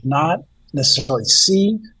jurors should not necessarily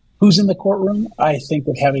see who's in the courtroom. I think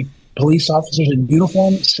that having police officers in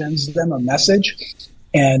uniform sends them a message,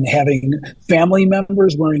 and having family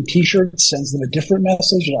members wearing T-shirts sends them a different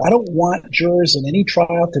message. I don't want jurors in any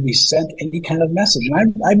trial to be sent any kind of message.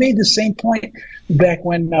 And I made the same point back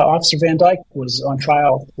when Officer Van Dyke was on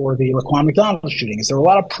trial for the Laquan McDonald shooting. There were a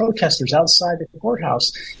lot of protesters outside the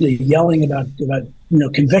courthouse yelling about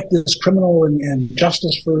convict this criminal and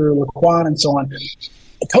justice for Laquan and so on.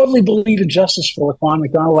 I totally believe in justice for Laquan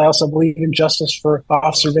McDonald. I also believe in justice for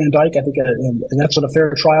Officer Van Dyke. I think and that's what a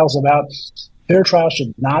fair trial is about. Fair trial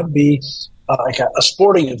should not be like a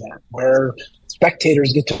sporting event where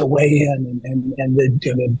spectators get to weigh in and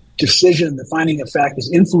the decision, the finding of fact is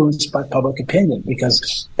influenced by public opinion,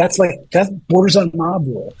 because that borders on mob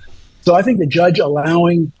rule. So I think the judge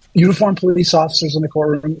allowing uniformed police officers in the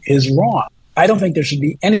courtroom is wrong. I don't think there should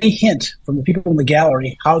be any hint from the people in the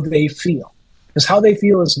gallery how they feel, because how they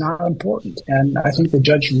feel is not important. And I think the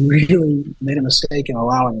judge really made a mistake in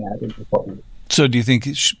allowing that in the courtroom. So do you think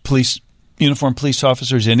uniformed police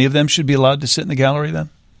officers, any of them should be allowed to sit in the gallery then?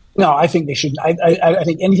 No, I think they shouldn't. I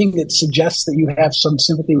think anything that suggests that you have some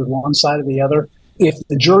sympathy with one side or the other, if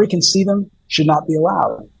the jury can see them, should not be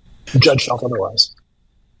allowed. The judge felt otherwise.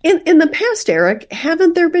 In the past, Eric,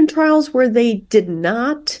 haven't there been trials where they did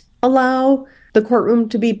not allow the courtroom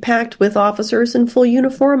to be packed with officers in full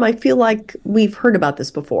uniform? I feel like we've heard about this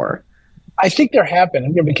before. I think there have been.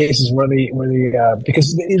 There have been cases where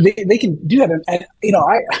because they can do that. And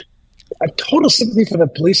have total sympathy for the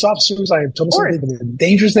police officers. I have total sympathy for the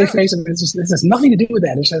dangers they face. I mean, this has nothing to do with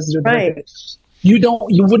that. It just has to do with it. You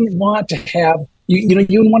wouldn't want to have, you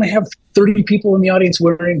wouldn't want to have 30 people in the audience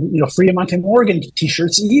wearing, Free Monte Morgan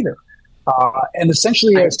t-shirts either. And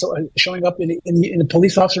essentially showing up in a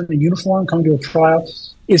police officer in a uniform coming to a trial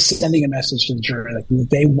is sending a message to the jury like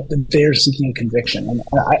they're seeking a conviction. And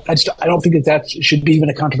I don't think that should be even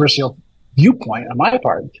a controversial viewpoint on my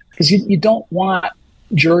part, because you don't want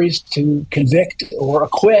juries to convict or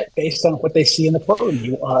acquit based on what they see in the courtroom.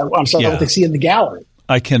 What they see in the gallery.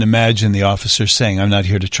 I can imagine the officer saying, I'm not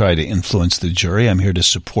here to try to influence the jury. I'm here to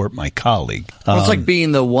support my colleague. It's like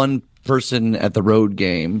being the one person at the road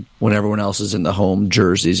game when everyone else is in the home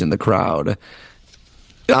jerseys in the crowd.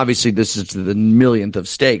 Obviously, this is the millionth of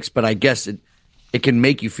stakes, but I guess it can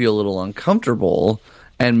make you feel a little uncomfortable,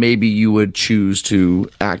 and maybe you would choose to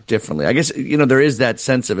act differently. I guess, there is that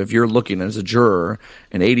sense of if you're looking as a juror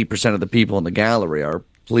and 80% of the people in the gallery are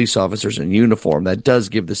police officers in uniform, that does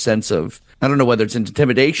give the sense of, I don't know whether it's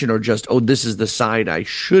intimidation or just, this is the side I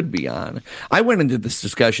should be on. I went into this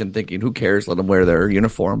discussion thinking, who cares, let them wear their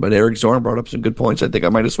uniform. But Eric Zorn brought up some good points. I think I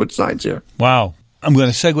might have switched sides here. Wow. I'm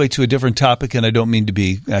going to segue to a different topic, and I don't mean to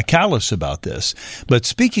be callous about this. But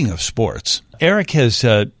speaking of sports, Eric has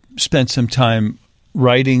spent some time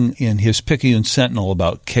writing in his Picayune Sentinel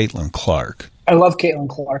about Caitlin Clark. I love Caitlin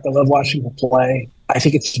Clark. I love watching her play. I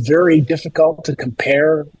think it's very difficult to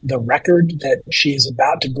compare the record that she is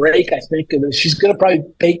about to break. I think she's going to probably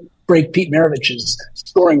break Pete Maravich's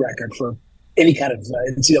scoring record for any kind of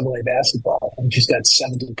NCAA basketball. I mean, she's got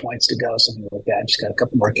 17 points to go, something like that. She's got a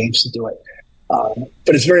couple more games to do it.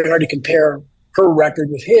 But it's very hard to compare her record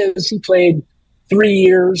with his. He played 3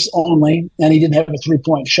 years only, and he didn't have a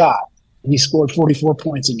three-point shot. He scored 44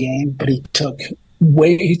 points a game, but he took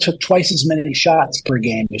twice as many shots per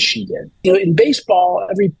game as she did. In baseball,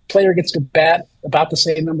 every player gets to bat about the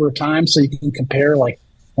same number of times, so you can compare like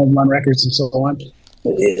home run records and so on.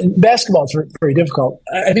 In basketball, it's very, very difficult.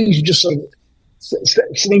 I think you should just sort of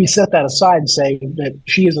maybe set that aside and say that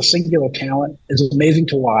she is a singular talent. It's amazing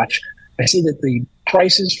to watch. I see that the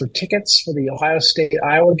prices for tickets for the Ohio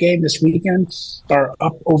State-Iowa game this weekend are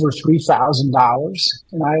up over $3,000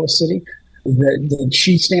 in Iowa City. That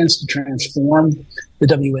she stands to transform the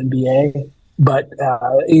WNBA. But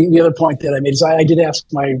the other point that I made is I did ask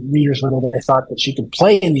my readers whether they thought that she could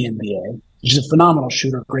play in the NBA. She's a phenomenal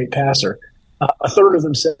shooter, great passer. A third of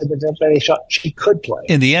them said that she could play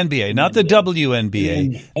in the NBA, not the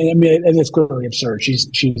WNBA. And it's clearly absurd. She's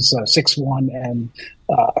 6'1" and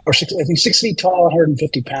I think 6 feet tall,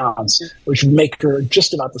 150 pounds, which would make her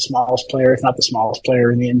just about the smallest player, if not the smallest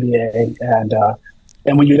player in the NBA.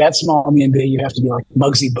 And when you're that small in the NBA, you have to be like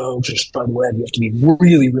Muggsy Bogues or Spud Webb. You have to be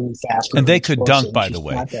really, really fast. And they could dunk, by the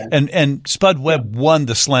way. And Spud Webb won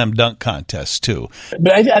the slam dunk contest, too.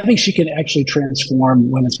 But I think she can actually transform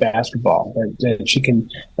women's basketball. She can.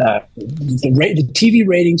 The TV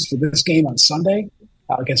ratings for this game on Sunday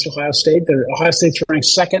against Ohio State, Ohio State's ranked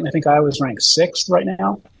second. I think Iowa's ranked sixth right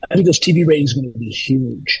now. I think those TV ratings are going to be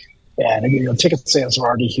huge. And ticket sales are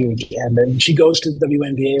already huge. And then she goes to the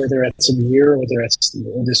WNBA, whether it's in a year or whether it's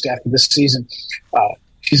just after this season.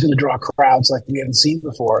 She's going to draw crowds like we haven't seen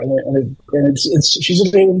before. And she's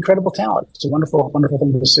an incredible talent. It's a wonderful, wonderful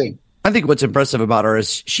thing to see. I think what's impressive about her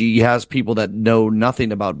is she has people that know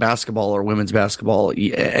nothing about basketball or women's basketball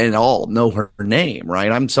at all know her name,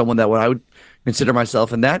 right? I'm someone that I would consider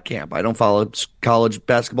myself in that camp. I don't follow college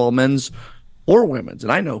basketball, men's or women's,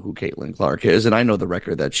 and I know who Caitlin Clark is, and I know the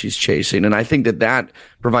record that she's chasing, and I think that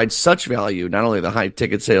provides such value, not only the high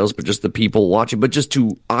ticket sales, but just the people watching, but just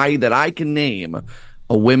that I can name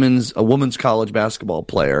a women's college basketball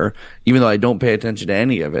player, even though I don't pay attention to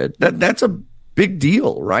any of it. That's a big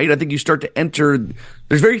deal, right? I think you start to enter.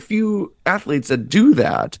 There's very few athletes that do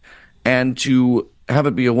that, and to have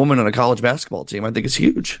it be a woman on a college basketball team, I think is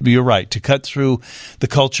huge. You're right. To cut through the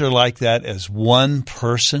culture like that as one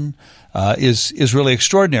person is really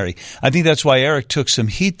extraordinary. I think that's why Eric took some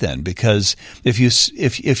heat then, because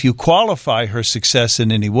if you qualify her success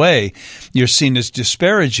in any way, you're seen as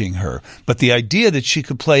disparaging her. But the idea that she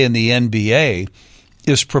could play in the NBA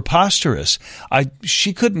is preposterous.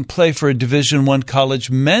 She couldn't play for a Division I college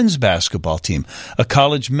men's basketball team, a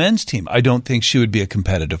college men's team. I don't think she would be a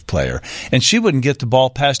competitive player. And she wouldn't get the ball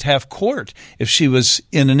past half court if she was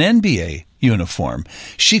in an NBA uniform.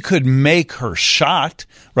 She could make her shot,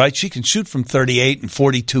 right? She can shoot from 38 and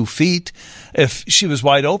 42 feet. If she was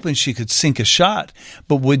wide open, she could sink a shot.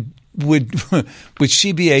 But would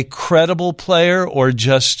she be a credible player or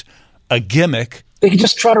just a gimmick They could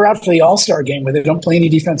just trot her out for the All-Star game where they don't play any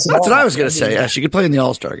defense at all. That's what I was going to say. Yeah, she could play in the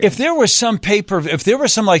All-Star game. If there was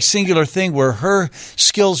some like singular thing where her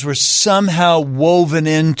skills were somehow woven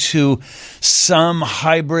into some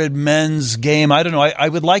hybrid men's game, I don't know. I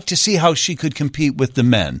would like to see how she could compete with the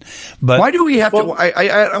men. But why do we have to?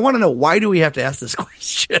 I want to know, why do we have to ask this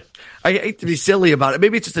question? I hate to be silly about it.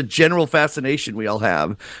 Maybe it's just a general fascination we all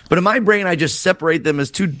have. But in my brain, I just separate them as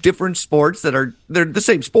two different sports they're the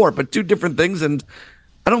same sport, but two different things. And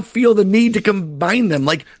I don't feel the need to combine them.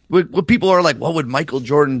 Like what people are like, what would Michael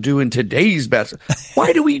Jordan do in today's basketball?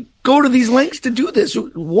 Why do we go to these lengths to do this?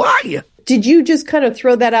 Why? Did you just kind of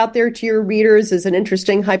throw that out there to your readers as an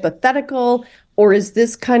interesting hypothetical? Or is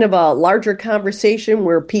this kind of a larger conversation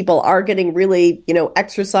where people are getting really,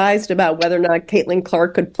 exercised about whether or not Caitlin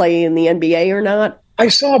Clark could play in the NBA or not? I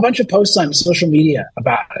saw a bunch of posts on social media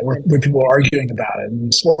about it where people are arguing about it.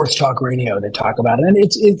 And sports talk radio, they talk about it. And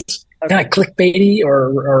it's kind of clickbaity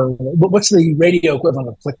or what's the radio equivalent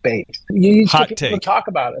of clickbait? You hot take. Take. Talk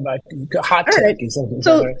about hot right. take.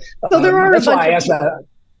 So there are that's why I asked that.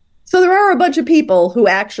 So there are a bunch of people who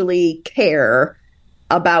actually care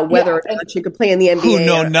about whether or not she could play in the NBA. Who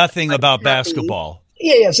know nothing about basketball.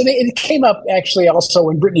 Yes, and it came up actually also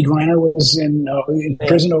when Brittany Griner was in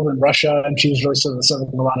prison over in Russia, and she was really sort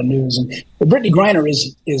of a lot of news. And Brittany Griner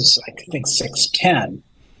is I think 6'10",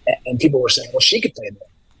 and people were saying, well, she could play there.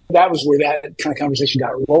 That was where that kind of conversation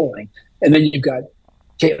got rolling. And then you've got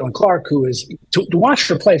Caitlin Clark, who is, to watch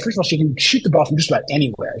her play, first of all, she can shoot the ball from just about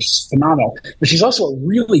anywhere. She's phenomenal. But she's also a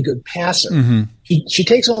really good passer. Mm-hmm. She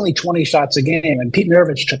takes only 20 shots a game, and Pete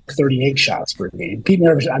Maravich took 38 shots per game. Pete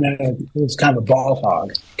Maravich, was kind of a ball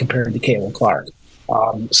hog compared to Caitlin Clark.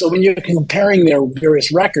 So when you're comparing their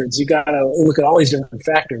various records, you got to look at all these different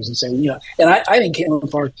factors and say, and I think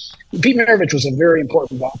Caitlin Clark, Pete Maravich was a very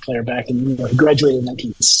important ball player back in, he graduated in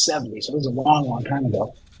 1970, so it was a long, long time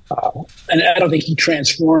ago. And I don't think he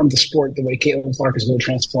transformed the sport the way Caitlin Clark is going to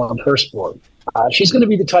transform her sport. She's going to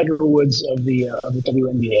be the Tiger Woods of the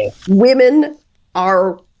WNBA. Women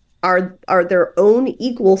are their own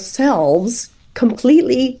equal selves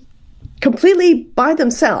completely by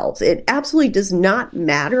themselves. It absolutely does not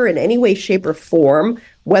matter in any way, shape, or form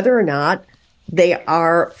whether or not they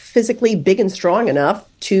are physically big and strong enough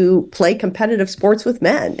to play competitive sports with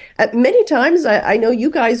men. Many times, I know you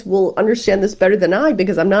guys will understand this better than I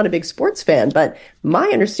because I'm not a big sports fan, but my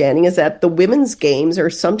understanding is that the women's games are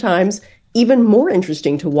sometimes even more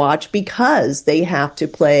interesting to watch because they have to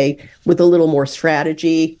play with a little more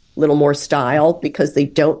strategy, a little more style, because they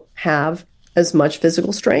don't have as much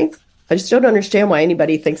physical strength. I just don't understand why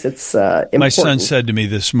anybody thinks it's important. My son said to me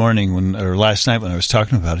this morning last night when I was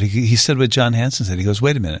talking about it, he said what John Hansen said. He goes,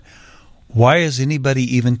 wait a minute. Why is anybody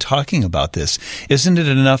even talking about this? Isn't it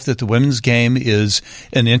enough that the women's game is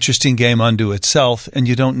an interesting game unto itself, and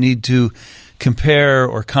you don't need to compare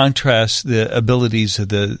or contrast the abilities of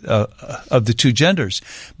the two genders?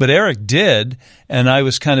 But Eric did, and I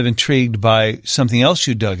was kind of intrigued by something else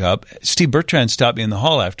you dug up. Steve Bertrand stopped me in the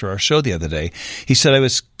hall after our show the other day. He said,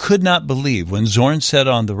 could not believe when Zorn said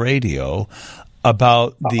on the radio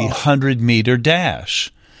about the 100-meter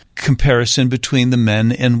dash comparison between the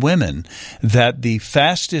men and women, that the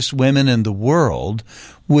fastest women in the world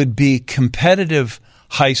would be competitive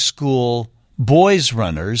high school boys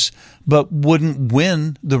runners, but wouldn't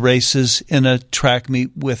win the races in a track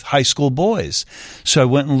meet with high school boys. So I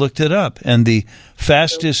went and looked it up, and the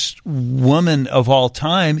fastest woman of all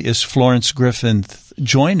time is Florence Griffin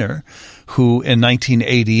Joyner, who in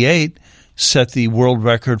 1988 set the world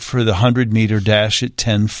record for the 100-meter dash at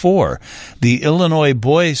 10:4. The Illinois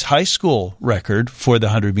boys high school record for the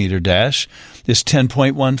 100-meter dash is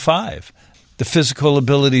 10.15. The physical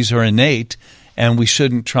abilities are innate, and we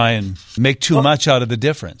shouldn't try and make too much out of the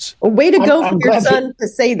difference. A way to go for your son to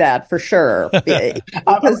say that, for sure.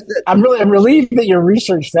 I'm relieved that your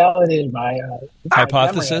research validated my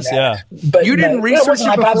hypothesis. Yeah, but you didn't research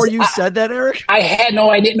it before you said that, Eric? I had no,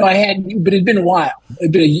 I didn't know I had, but it'd been a while.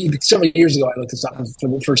 It'd been several years ago. I looked this up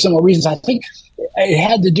for similar reasons. I think it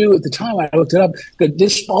had to do at the time I looked it up that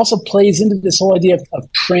this also plays into this whole idea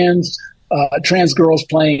of trans girls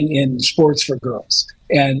playing in sports for girls.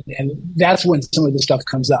 And that's when some of this stuff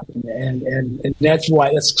comes up, and that's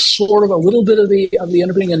why that's sort of a little bit of the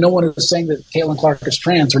underpinning. And no one is saying that Caitlin Clark is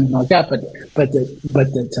trans or anything like that, but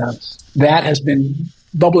that has been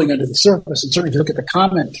bubbling under the surface. And certainly, if you look at the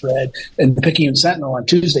comment thread in the Picayune Sentinel on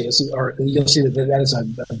Tuesday, or you'll see that is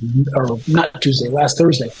or not Tuesday, last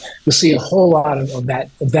Thursday, you'll see a whole lot of that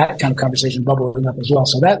kind of conversation bubbling up as well.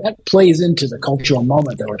 So that plays into the cultural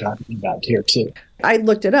moment that we're talking about here too. I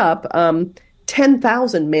looked it up.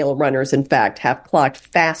 10,000 male runners, in fact, have clocked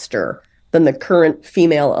faster than the current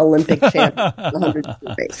female Olympic champion, 100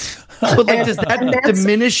 meter race. But does that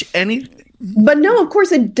diminish anything? But no, of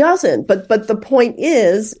course it doesn't. But the point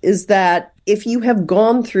is that if you have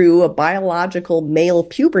gone through a biological male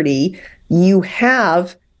puberty, you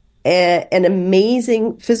have an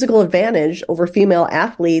amazing physical advantage over female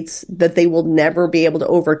athletes that they will never be able to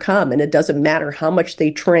overcome. And it doesn't matter how much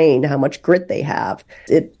they train, how much grit they have.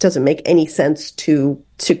 It doesn't make any sense to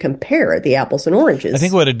compare the apples and oranges. I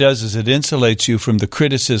think what it does is it insulates you from the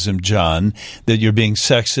criticism, John, that you're being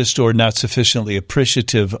sexist or not sufficiently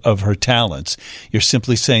appreciative of her talents. You're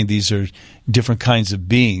simply saying these are different kinds of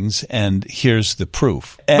beings, and here's the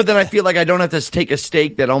proof. But then I feel like I don't have to take a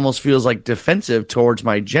stake that almost feels like defensive towards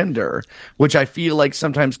my gender, which I feel like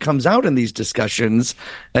sometimes comes out in these discussions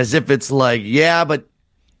as if it's like, yeah, but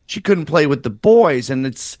she couldn't play with the boys,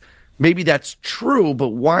 and maybe that's true, but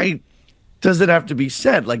why does it have to be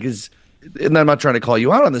said? And I'm not trying to call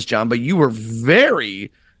you out on this, John, but you were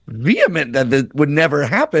very vehement that it would never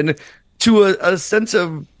happen, to a sense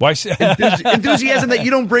of enthusiasm that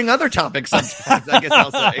you don't bring other topics sometimes, I guess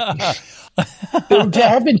I'll say. There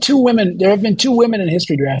have been two women in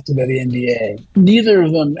history drafted by the NBA. Neither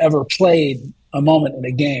of them ever played a moment in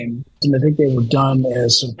a game, and I think they were done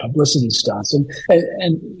as some publicity stunts.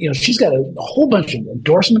 And she's got a whole bunch of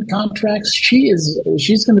endorsement contracts. She's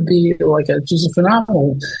going to be she's a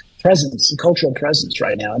phenomenal presence, a cultural presence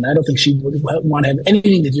right now. And I don't think she would want to have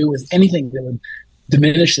anything to do with anything that would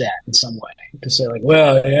diminish that in some way, to say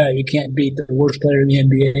well, yeah, you can't beat the worst player in the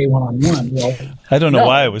NBA one-on-one. Well, I don't know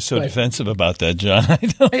why I was so defensive about that, John.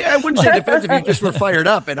 I wouldn't say defensive. You just were fired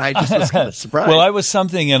up, and I just was kind of surprised. Well, I was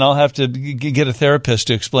something, and I'll have to get a therapist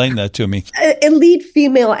to explain that to me. Elite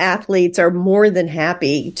female athletes are more than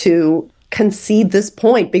happy to concede this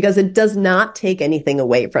point because it does not take anything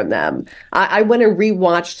away from them. I went and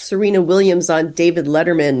rewatched Serena Williams on David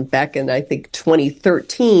Letterman back in, I think,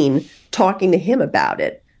 2013, talking to him about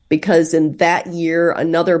it, because in that year,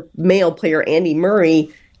 another male player, Andy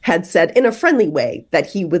Murray, had said in a friendly way that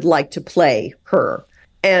he would like to play her.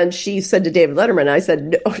 And she said to David Letterman, I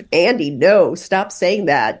said, no, Andy, no, stop saying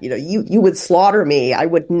that. You would slaughter me. I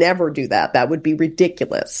would never do that. That would be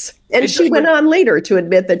ridiculous. And she went on later to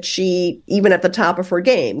admit that she, even at the top of her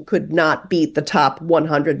game, could not beat the top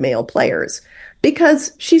 100 male players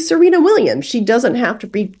because she's Serena Williams. She doesn't have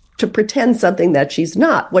to pretend something that she's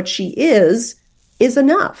not. What she is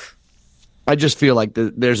enough. I just feel like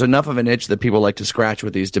there's enough of an itch that people like to scratch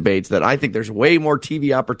with these debates that I think there's way more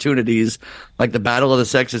TV opportunities, like the battle of the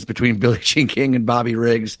sexes between Billie Jean King and Bobby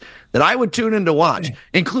Riggs, that I would tune in to watch,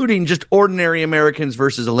 including just ordinary Americans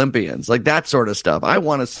versus Olympians, like that sort of stuff. I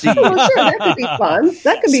want to see. Oh, sure, that could be fun.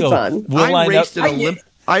 That could be fun.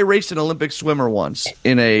 I raced an Olympic swimmer once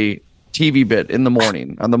in a TV bit in the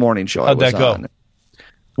morning, on the morning show. How'd that go?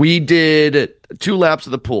 We did 2 laps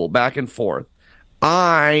of the pool, back and forth.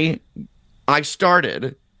 I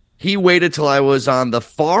started. He waited till I was on the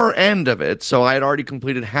far end of it, so I had already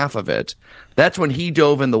completed half of it. That's when he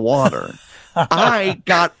dove in the water. I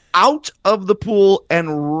got out of the pool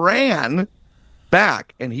and ran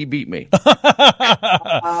back, and he beat me.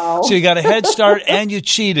 Wow. So you got a head start, and you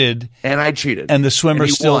cheated. And I cheated. And the swimmer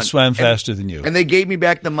still swam faster than you. And they gave me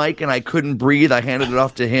back the mic, and I couldn't breathe. I handed it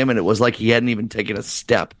off to him, and it was like he hadn't even taken a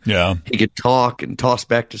step. Yeah. He could talk and toss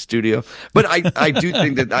back to studio. But I do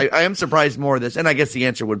think that I am surprised more of this. And I guess the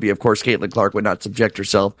answer would be, of course, Caitlin Clark would not subject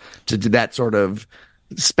herself to that sort of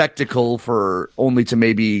spectacle for only to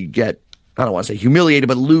maybe get, I don't want to say humiliated,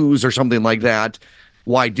 but lose or something like that.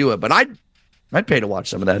 Why do it? But I'd pay to watch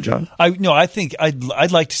some of that, John. I think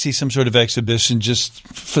I'd like to see some sort of exhibition just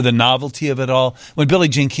for the novelty of it all. When Billie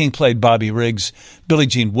Jean King played Bobby Riggs, Billie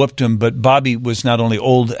Jean whooped him, but Bobby was not only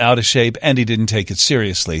old, out of shape, and he didn't take it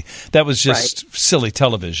seriously. That was just silly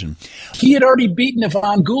television. He had already beaten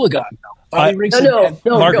Yvonne Goolagong. No,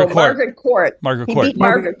 Margaret Court. Margaret He Court. beat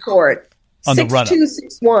Margaret Court. On the run-up.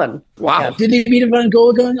 6-2, 6-1. Wow. Yeah. Did he beat Yvonne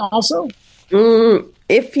Goolagong also?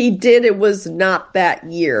 If he did, it was not that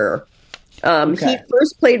year. He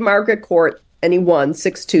first played Margaret Court, and he won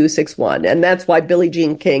 6-2, 6-1. And that's why Billie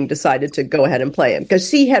Jean King decided to go ahead and play him, because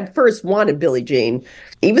she had first wanted Billie Jean,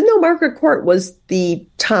 even though Margaret Court was the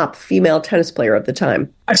top female tennis player at the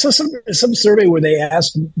time. I saw some survey where they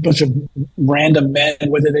asked a bunch of random men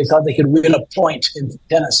whether they thought they could win a point in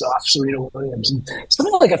tennis off Serena Williams. And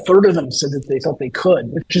something like a third of them said that they thought they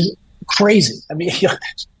could, which is crazy. I mean,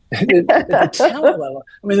 at the talent level.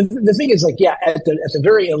 I mean, the thing is, at the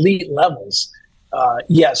very elite levels,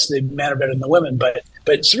 yes, the men are better than the women,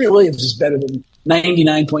 but Serena Williams is better than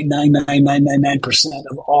 99.99999%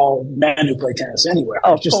 of all men who play tennis anywhere.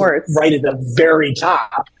 Oh, it's just of course. right at the very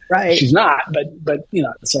top. Right. She's not, but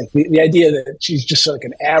it's like the idea that she's just like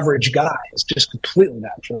an average guy is just completely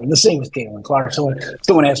not true. And the same with Caitlin Clark.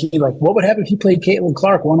 Someone asked me, like, what would happen if you played Caitlin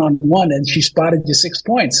Clark 1-on-1 and she spotted you 6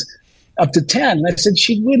 points? Up to 10. And I said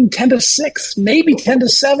she'd win 10-6, maybe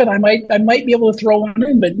 10-7. I might be able to throw one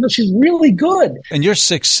in, but no, she's really good. And you're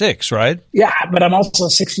 6'6", right? Yeah, but I'm also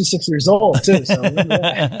 66 years old too. So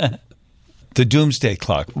the Doomsday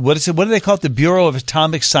Clock. What is it? What do they call it? The Bureau of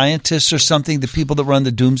Atomic Scientists or something? The people that run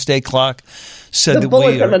the Doomsday Clock said the that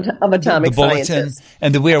Bulletin of Atomic the Bulletin Scientists.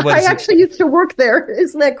 And that we are. I actually used to work there.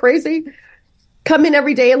 Isn't that crazy? Come in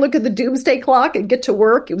every day and look at the Doomsday Clock and get to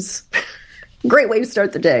work. It was great way to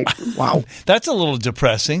start the day. Wow. That's a little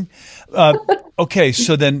depressing. Okay,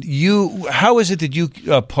 so then how is it that you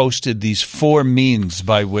posted these 4 means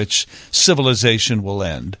by which civilization will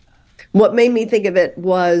end? What made me think of it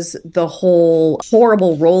was the whole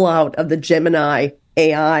horrible rollout of the Gemini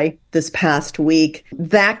AI this past week.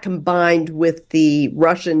 That combined with the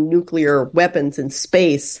Russian nuclear weapons in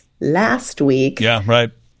space last week. Yeah,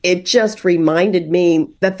 right. It just reminded me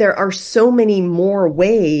that there are so many more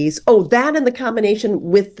ways. Oh, that and the combination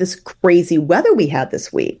with this crazy weather we had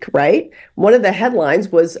this week, right? One of the headlines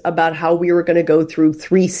was about how we were going to go through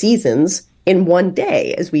 3 seasons in one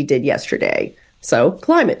day, as we did yesterday. So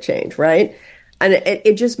climate change, right? And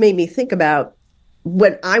it just made me think about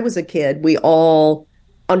when I was a kid, we all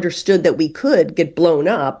understood that we could get blown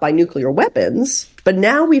up by nuclear weapons. But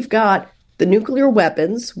now we've got the nuclear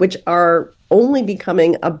weapons, which are only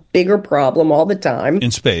becoming a bigger problem all the time. In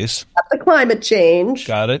space. The climate change.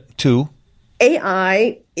 Got it. 2.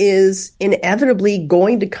 AI is inevitably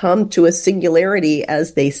going to come to a singularity,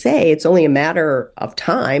 as they say. It's only a matter of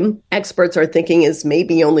time. Experts are thinking is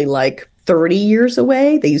maybe only like 30 years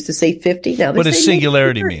away. They used to say 50. Now, what does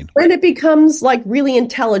singularity mean? When it becomes like really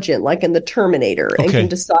intelligent, like in the Terminator, and can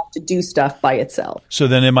decide to do stuff by itself. So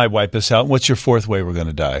then it might wipe us out. What's your 4th way we're going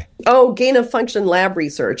to die? Oh, gain of function lab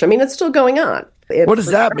research. I mean, it's still going on. What does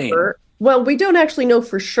that mean? Well, we don't actually know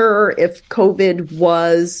for sure if COVID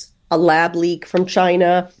was a lab leak from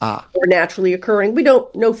China or naturally occurring. We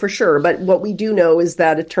don't know for sure. But what we do know is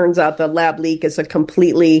that it turns out the lab leak is a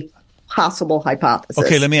completely possible hypothesis.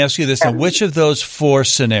 Okay, let me ask you this. Now, which of those 4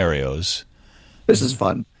 scenarios? This is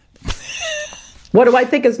fun. What do I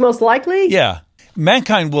think is most likely? Yeah.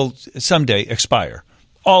 Mankind will someday expire.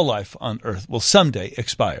 All life on Earth will someday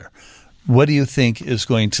expire. What do you think is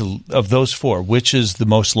going to, of those 4, which is the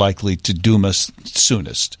most likely to doom us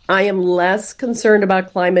soonest? I am less concerned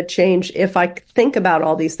about climate change if I think about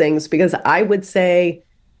all these things, because I would say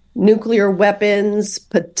nuclear weapons,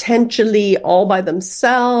 potentially all by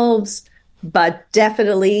themselves, but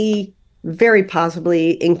definitely, very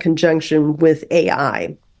possibly in conjunction with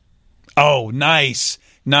AI. Oh, nice.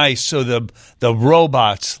 Nice. So the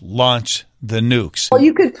robots launch the nukes. Well,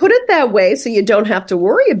 you could put it that way so you don't have to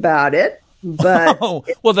worry about it. But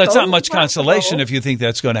well, that's not much consolation if you think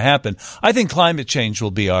that's going to happen. I think climate change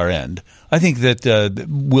will be our end. I think that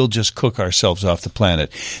we'll just cook ourselves off the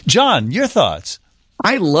planet. John, your thoughts?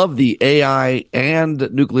 I love the AI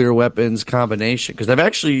and nuclear weapons combination because I've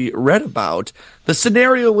actually read about the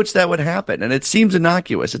scenario in which that would happen, and it seems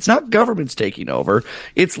innocuous. It's not governments taking over.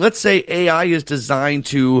 It's, let's say, AI is designed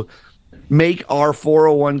to make our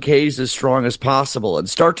 401ks as strong as possible and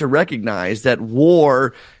start to recognize that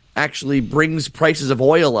war actually brings prices of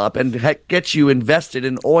oil up and gets you invested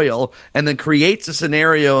in oil and then creates a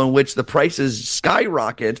scenario in which the prices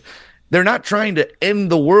skyrocket. They're not trying to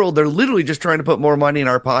end the world. They're literally just trying to put more money in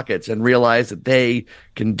our pockets and realize that they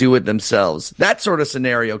can do it themselves. That sort of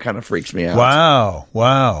scenario kind of freaks me out.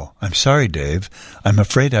 Wow. I'm sorry, Dave. I'm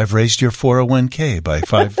afraid I've raised your 401k by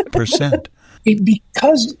 5%.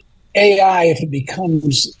 Because AI, if it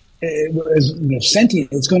becomes sentient,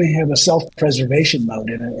 it's going to have a self-preservation mode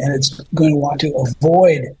in it, and it's going to want to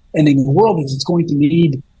avoid ending the world because it's going to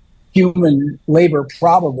need human labor,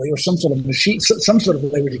 probably, or some sort of machine, some sort of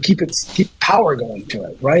labor to keep power going to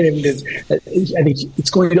it, right? I mean, I think it's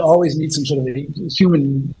going to always need some sort of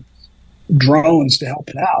human drones to help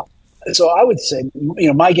it out. So I would say,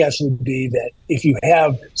 my guess would be that if you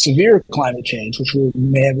have severe climate change, which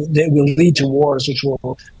that will lead to wars, which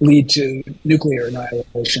will lead to nuclear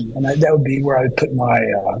annihilation, and that would be where I would put my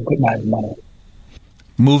money.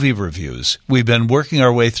 Movie reviews. We've been working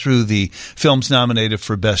our way through the films nominated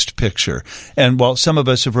for Best Picture. And while some of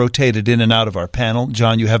us have rotated in and out of our panel,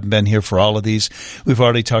 John, you haven't been here for all of these. We've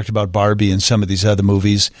already talked about Barbie and some of these other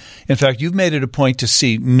movies. In fact, you've made it a point to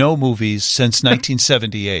see no movies since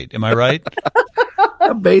 1978. Am I right?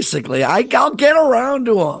 Basically, I'll get around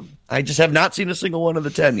to them. I just have not seen a single one of the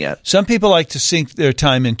 10 yet. Some people like to sink their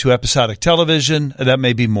time into episodic television. That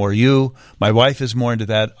may be more you. My wife is more into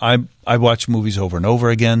that. I watch movies over and over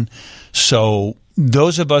again. So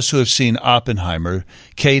those of us who have seen Oppenheimer,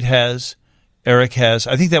 Kate has, Eric has.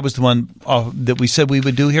 I think that was the one that we said we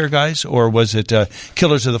would do here, guys, or was it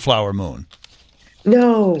Killers of the Flower Moon?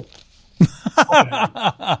 No.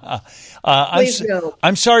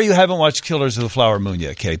 I'm sorry you haven't watched Killers of the Flower Moon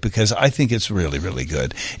yet, Kate, because I think it's really, really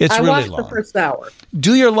good. It's really long. I watched the first hour.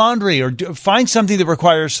 Do your laundry or find something that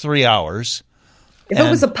requires 3 hours. If it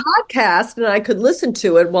was a podcast and I could listen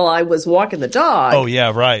to it while I was walking the dog. Oh,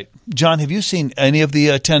 yeah, right. John, have you seen any of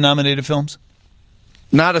the 10 nominated films?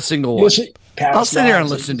 Not a single one. I'll sit here and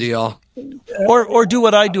listen to y'all. Or do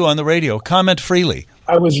what I do on the radio. Comment freely.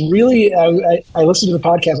 I was really, I listened to the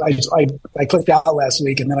podcast. I clicked out last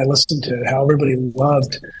week, and then I listened to how everybody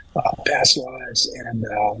loved Past Lives. And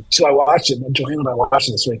so I watched it, and Joanna and I watched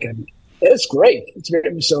it this weekend. It's great. It's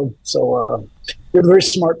very, so you're a very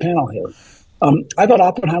smart panel here. I thought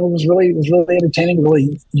Oppenheimer was really entertaining,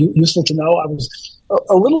 really useful to know. I was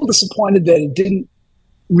a little disappointed that it didn't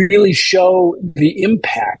really show the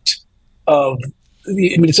impact of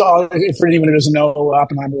it's all, for anyone who doesn't know,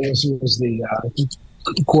 Oppenheimer was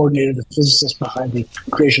the coordinator, the physicist behind the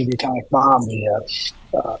creation of the atomic bomb,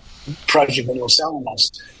 the project that was selling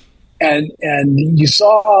us. And you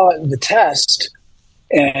saw the test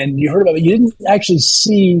and you heard about it. You didn't actually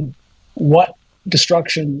see what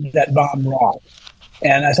destruction that bomb wrought.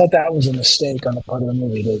 And I thought that was a mistake on the part of the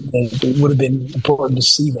movie. That it would have been important to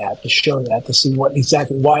see that, to show that, to see what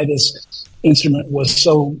exactly why this instrument was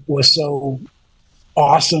so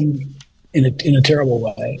awesome in a terrible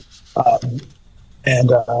way. But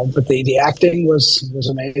the acting was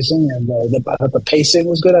amazing, and the pacing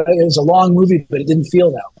was good. It was a long movie, but it didn't feel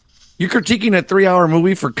that way. You're critiquing a 3-hour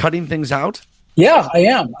movie for cutting things out? Yeah, I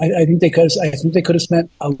am. I think they could have spent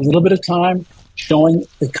a little bit of time showing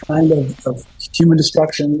the kind of human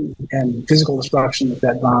destruction and physical destruction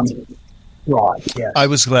that bomb wrought. Yeah. I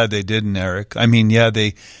was glad they didn't, Eric. I mean, yeah,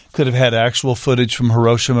 they could have had actual footage from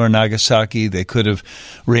Hiroshima or Nagasaki. They could have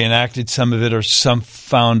reenacted some of it or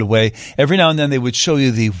found a way. Every now and then they would show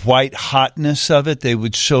you the white hotness of it. They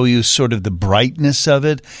would show you sort of the brightness of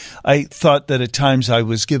it. I thought that at times I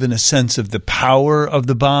was given a sense of the power of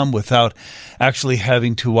the bomb without actually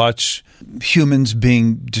having to watch humans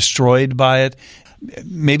being destroyed by it.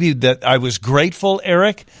 Maybe that I was grateful,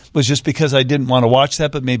 Eric, was just because I didn't want to watch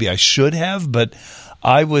that, but maybe I should have. But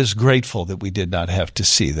I was grateful that we did not have to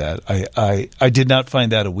see that. I did not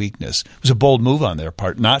find that a weakness. It was a bold move on their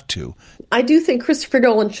part not to. I do think Christopher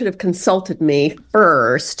Nolan should have consulted me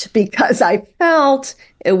first, because I felt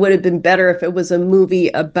it would have been better if it was a movie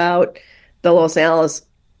about the Los Alamos,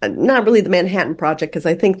 not really the Manhattan Project, because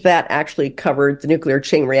I think that actually covered the nuclear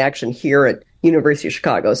chain reaction here at University of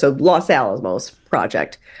Chicago. So Los Alamos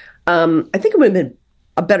Project. I think it would have been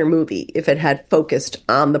a better movie if it had focused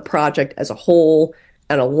on the project as a whole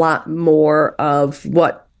and a lot more of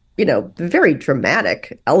what, the very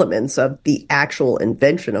dramatic elements of the actual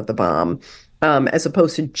invention of the bomb, as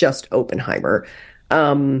opposed to just Oppenheimer.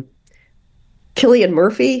 Cillian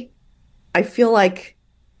Murphy, I feel like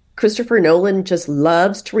Christopher Nolan just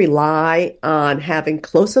loves to rely on having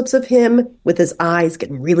close-ups of him with his eyes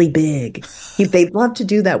getting really big. They love to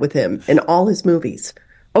do that with him in all his movies.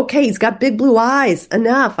 Okay, he's got big blue eyes.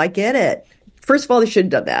 Enough. I get it. First of all, they should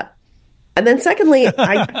have done that. And then secondly,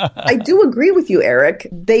 I do agree with you, Eric.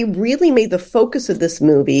 They really made the focus of this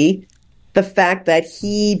movie the fact that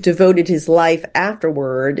he devoted his life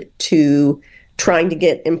afterward to trying to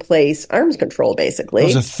get in place arms control, basically.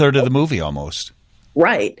 It was a third of the movie almost.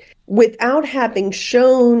 Right. Without having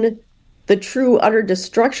shown the true utter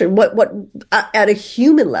destruction, what at a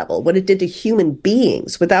human level, what it did to human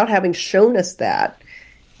beings, without having shown us that,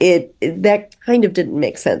 that kind of didn't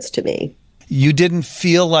make sense to me. You didn't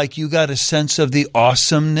feel like you got a sense of the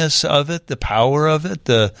awesomeness of it, the power of it,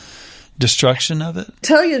 the destruction of it?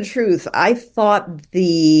 Tell you the truth, I thought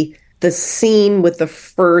the scene with the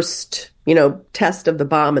first, test of the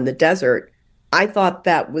bomb in the desert, I thought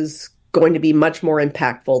that was going to be much more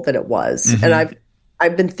impactful than it was. Mm-hmm. And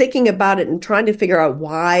I've been thinking about it and trying to figure out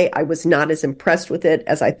why I was not as impressed with it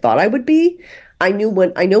as I thought I would be. I know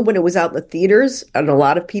when it was out in the theaters and a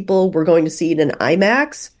lot of people were going to see it in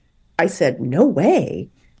IMAX, I said, no way.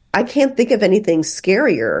 I can't think of anything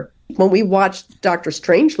scarier. When we watched Dr.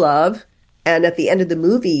 Strangelove, and at the end of the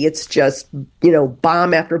movie, it's just,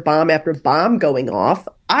 bomb after bomb after bomb going off.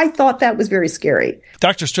 I thought that was very scary.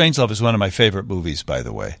 Dr. Strangelove is one of my favorite movies, by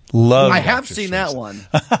the way. Love. I have seen that one.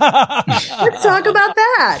 Let's talk about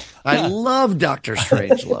that. I love Dr.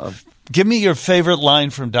 Strangelove. Give me your favorite line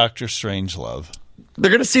from Dr. Strangelove.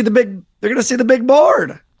 They're gonna see the big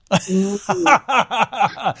board.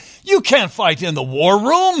 You can't fight in the war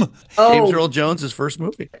room. James Earl Jones' first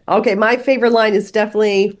movie. Okay, my favorite line is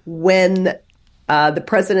definitely when the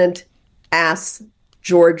president asks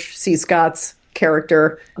George C. Scott's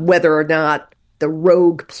character whether or not the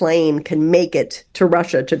rogue plane can make it to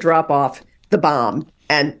Russia to drop off the bomb.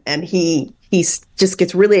 And he just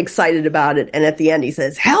gets really excited about it. And at the end he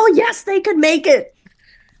says, hell yes, they could make it.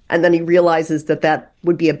 And then he realizes that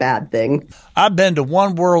would be a bad thing. I've been to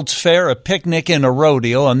one World's Fair, a picnic, and a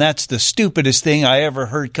rodeo, and that's the stupidest thing I ever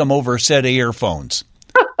heard come over a set of earphones.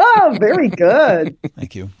 Oh, very good.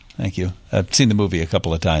 Thank you. I've seen the movie a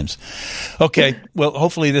couple of times. Okay, well,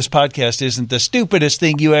 hopefully this podcast isn't the stupidest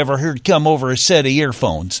thing you ever heard come over a set of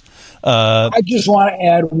earphones. I just want to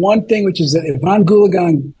add one thing, which is that Yvonne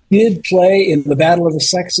Goolagong did play in the Battle of the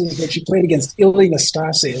Sexes, but she played against Ilya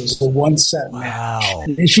Nastasi. It was a one-set match. Wow.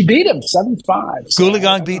 And she beat him 7-5. So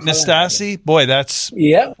Goolagong beat Nastasi? Boy, that's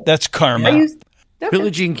karma.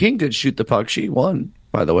 Billie Jean King did shoot the puck. She won,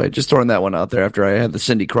 by the way. Just throwing that one out there after I had the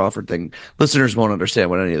Cindy Crawford thing. Listeners won't understand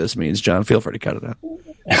what any of this means. John, feel free to cut it out.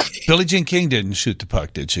 Billie Jean King didn't shoot the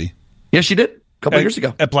puck, did she? Yes, she did. A couple years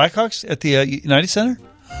ago. At Blackhawks? At the United Center?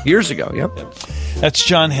 Years ago, yep. That's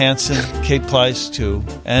John Hansen, Kate Pleiss, too,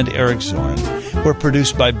 and Eric Zorn. We're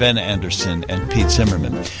produced by Ben Anderson and Pete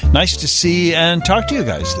Zimmerman. Nice to see and talk to you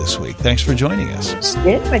guys this week. Thanks for joining us.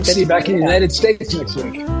 See you back in the United States next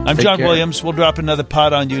week. I'm John Williams. We'll drop another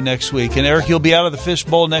pod on you next week. And Eric, you'll be out of the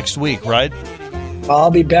fishbowl next week, right?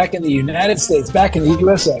 I'll be back in the United States, back in the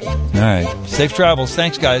USA. All right. Safe travels.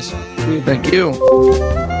 Thanks, guys. Thank you.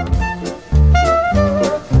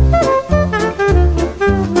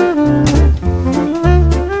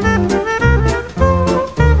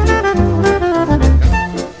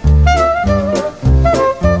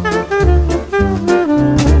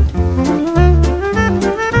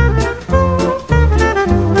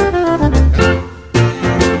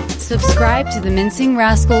 Subscribe to the Mincing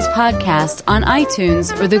Rascals podcast on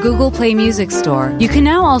iTunes or the Google Play Music Store. You can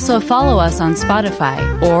now also follow us on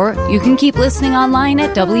Spotify, or you can keep listening online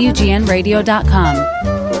at WGNradio.com.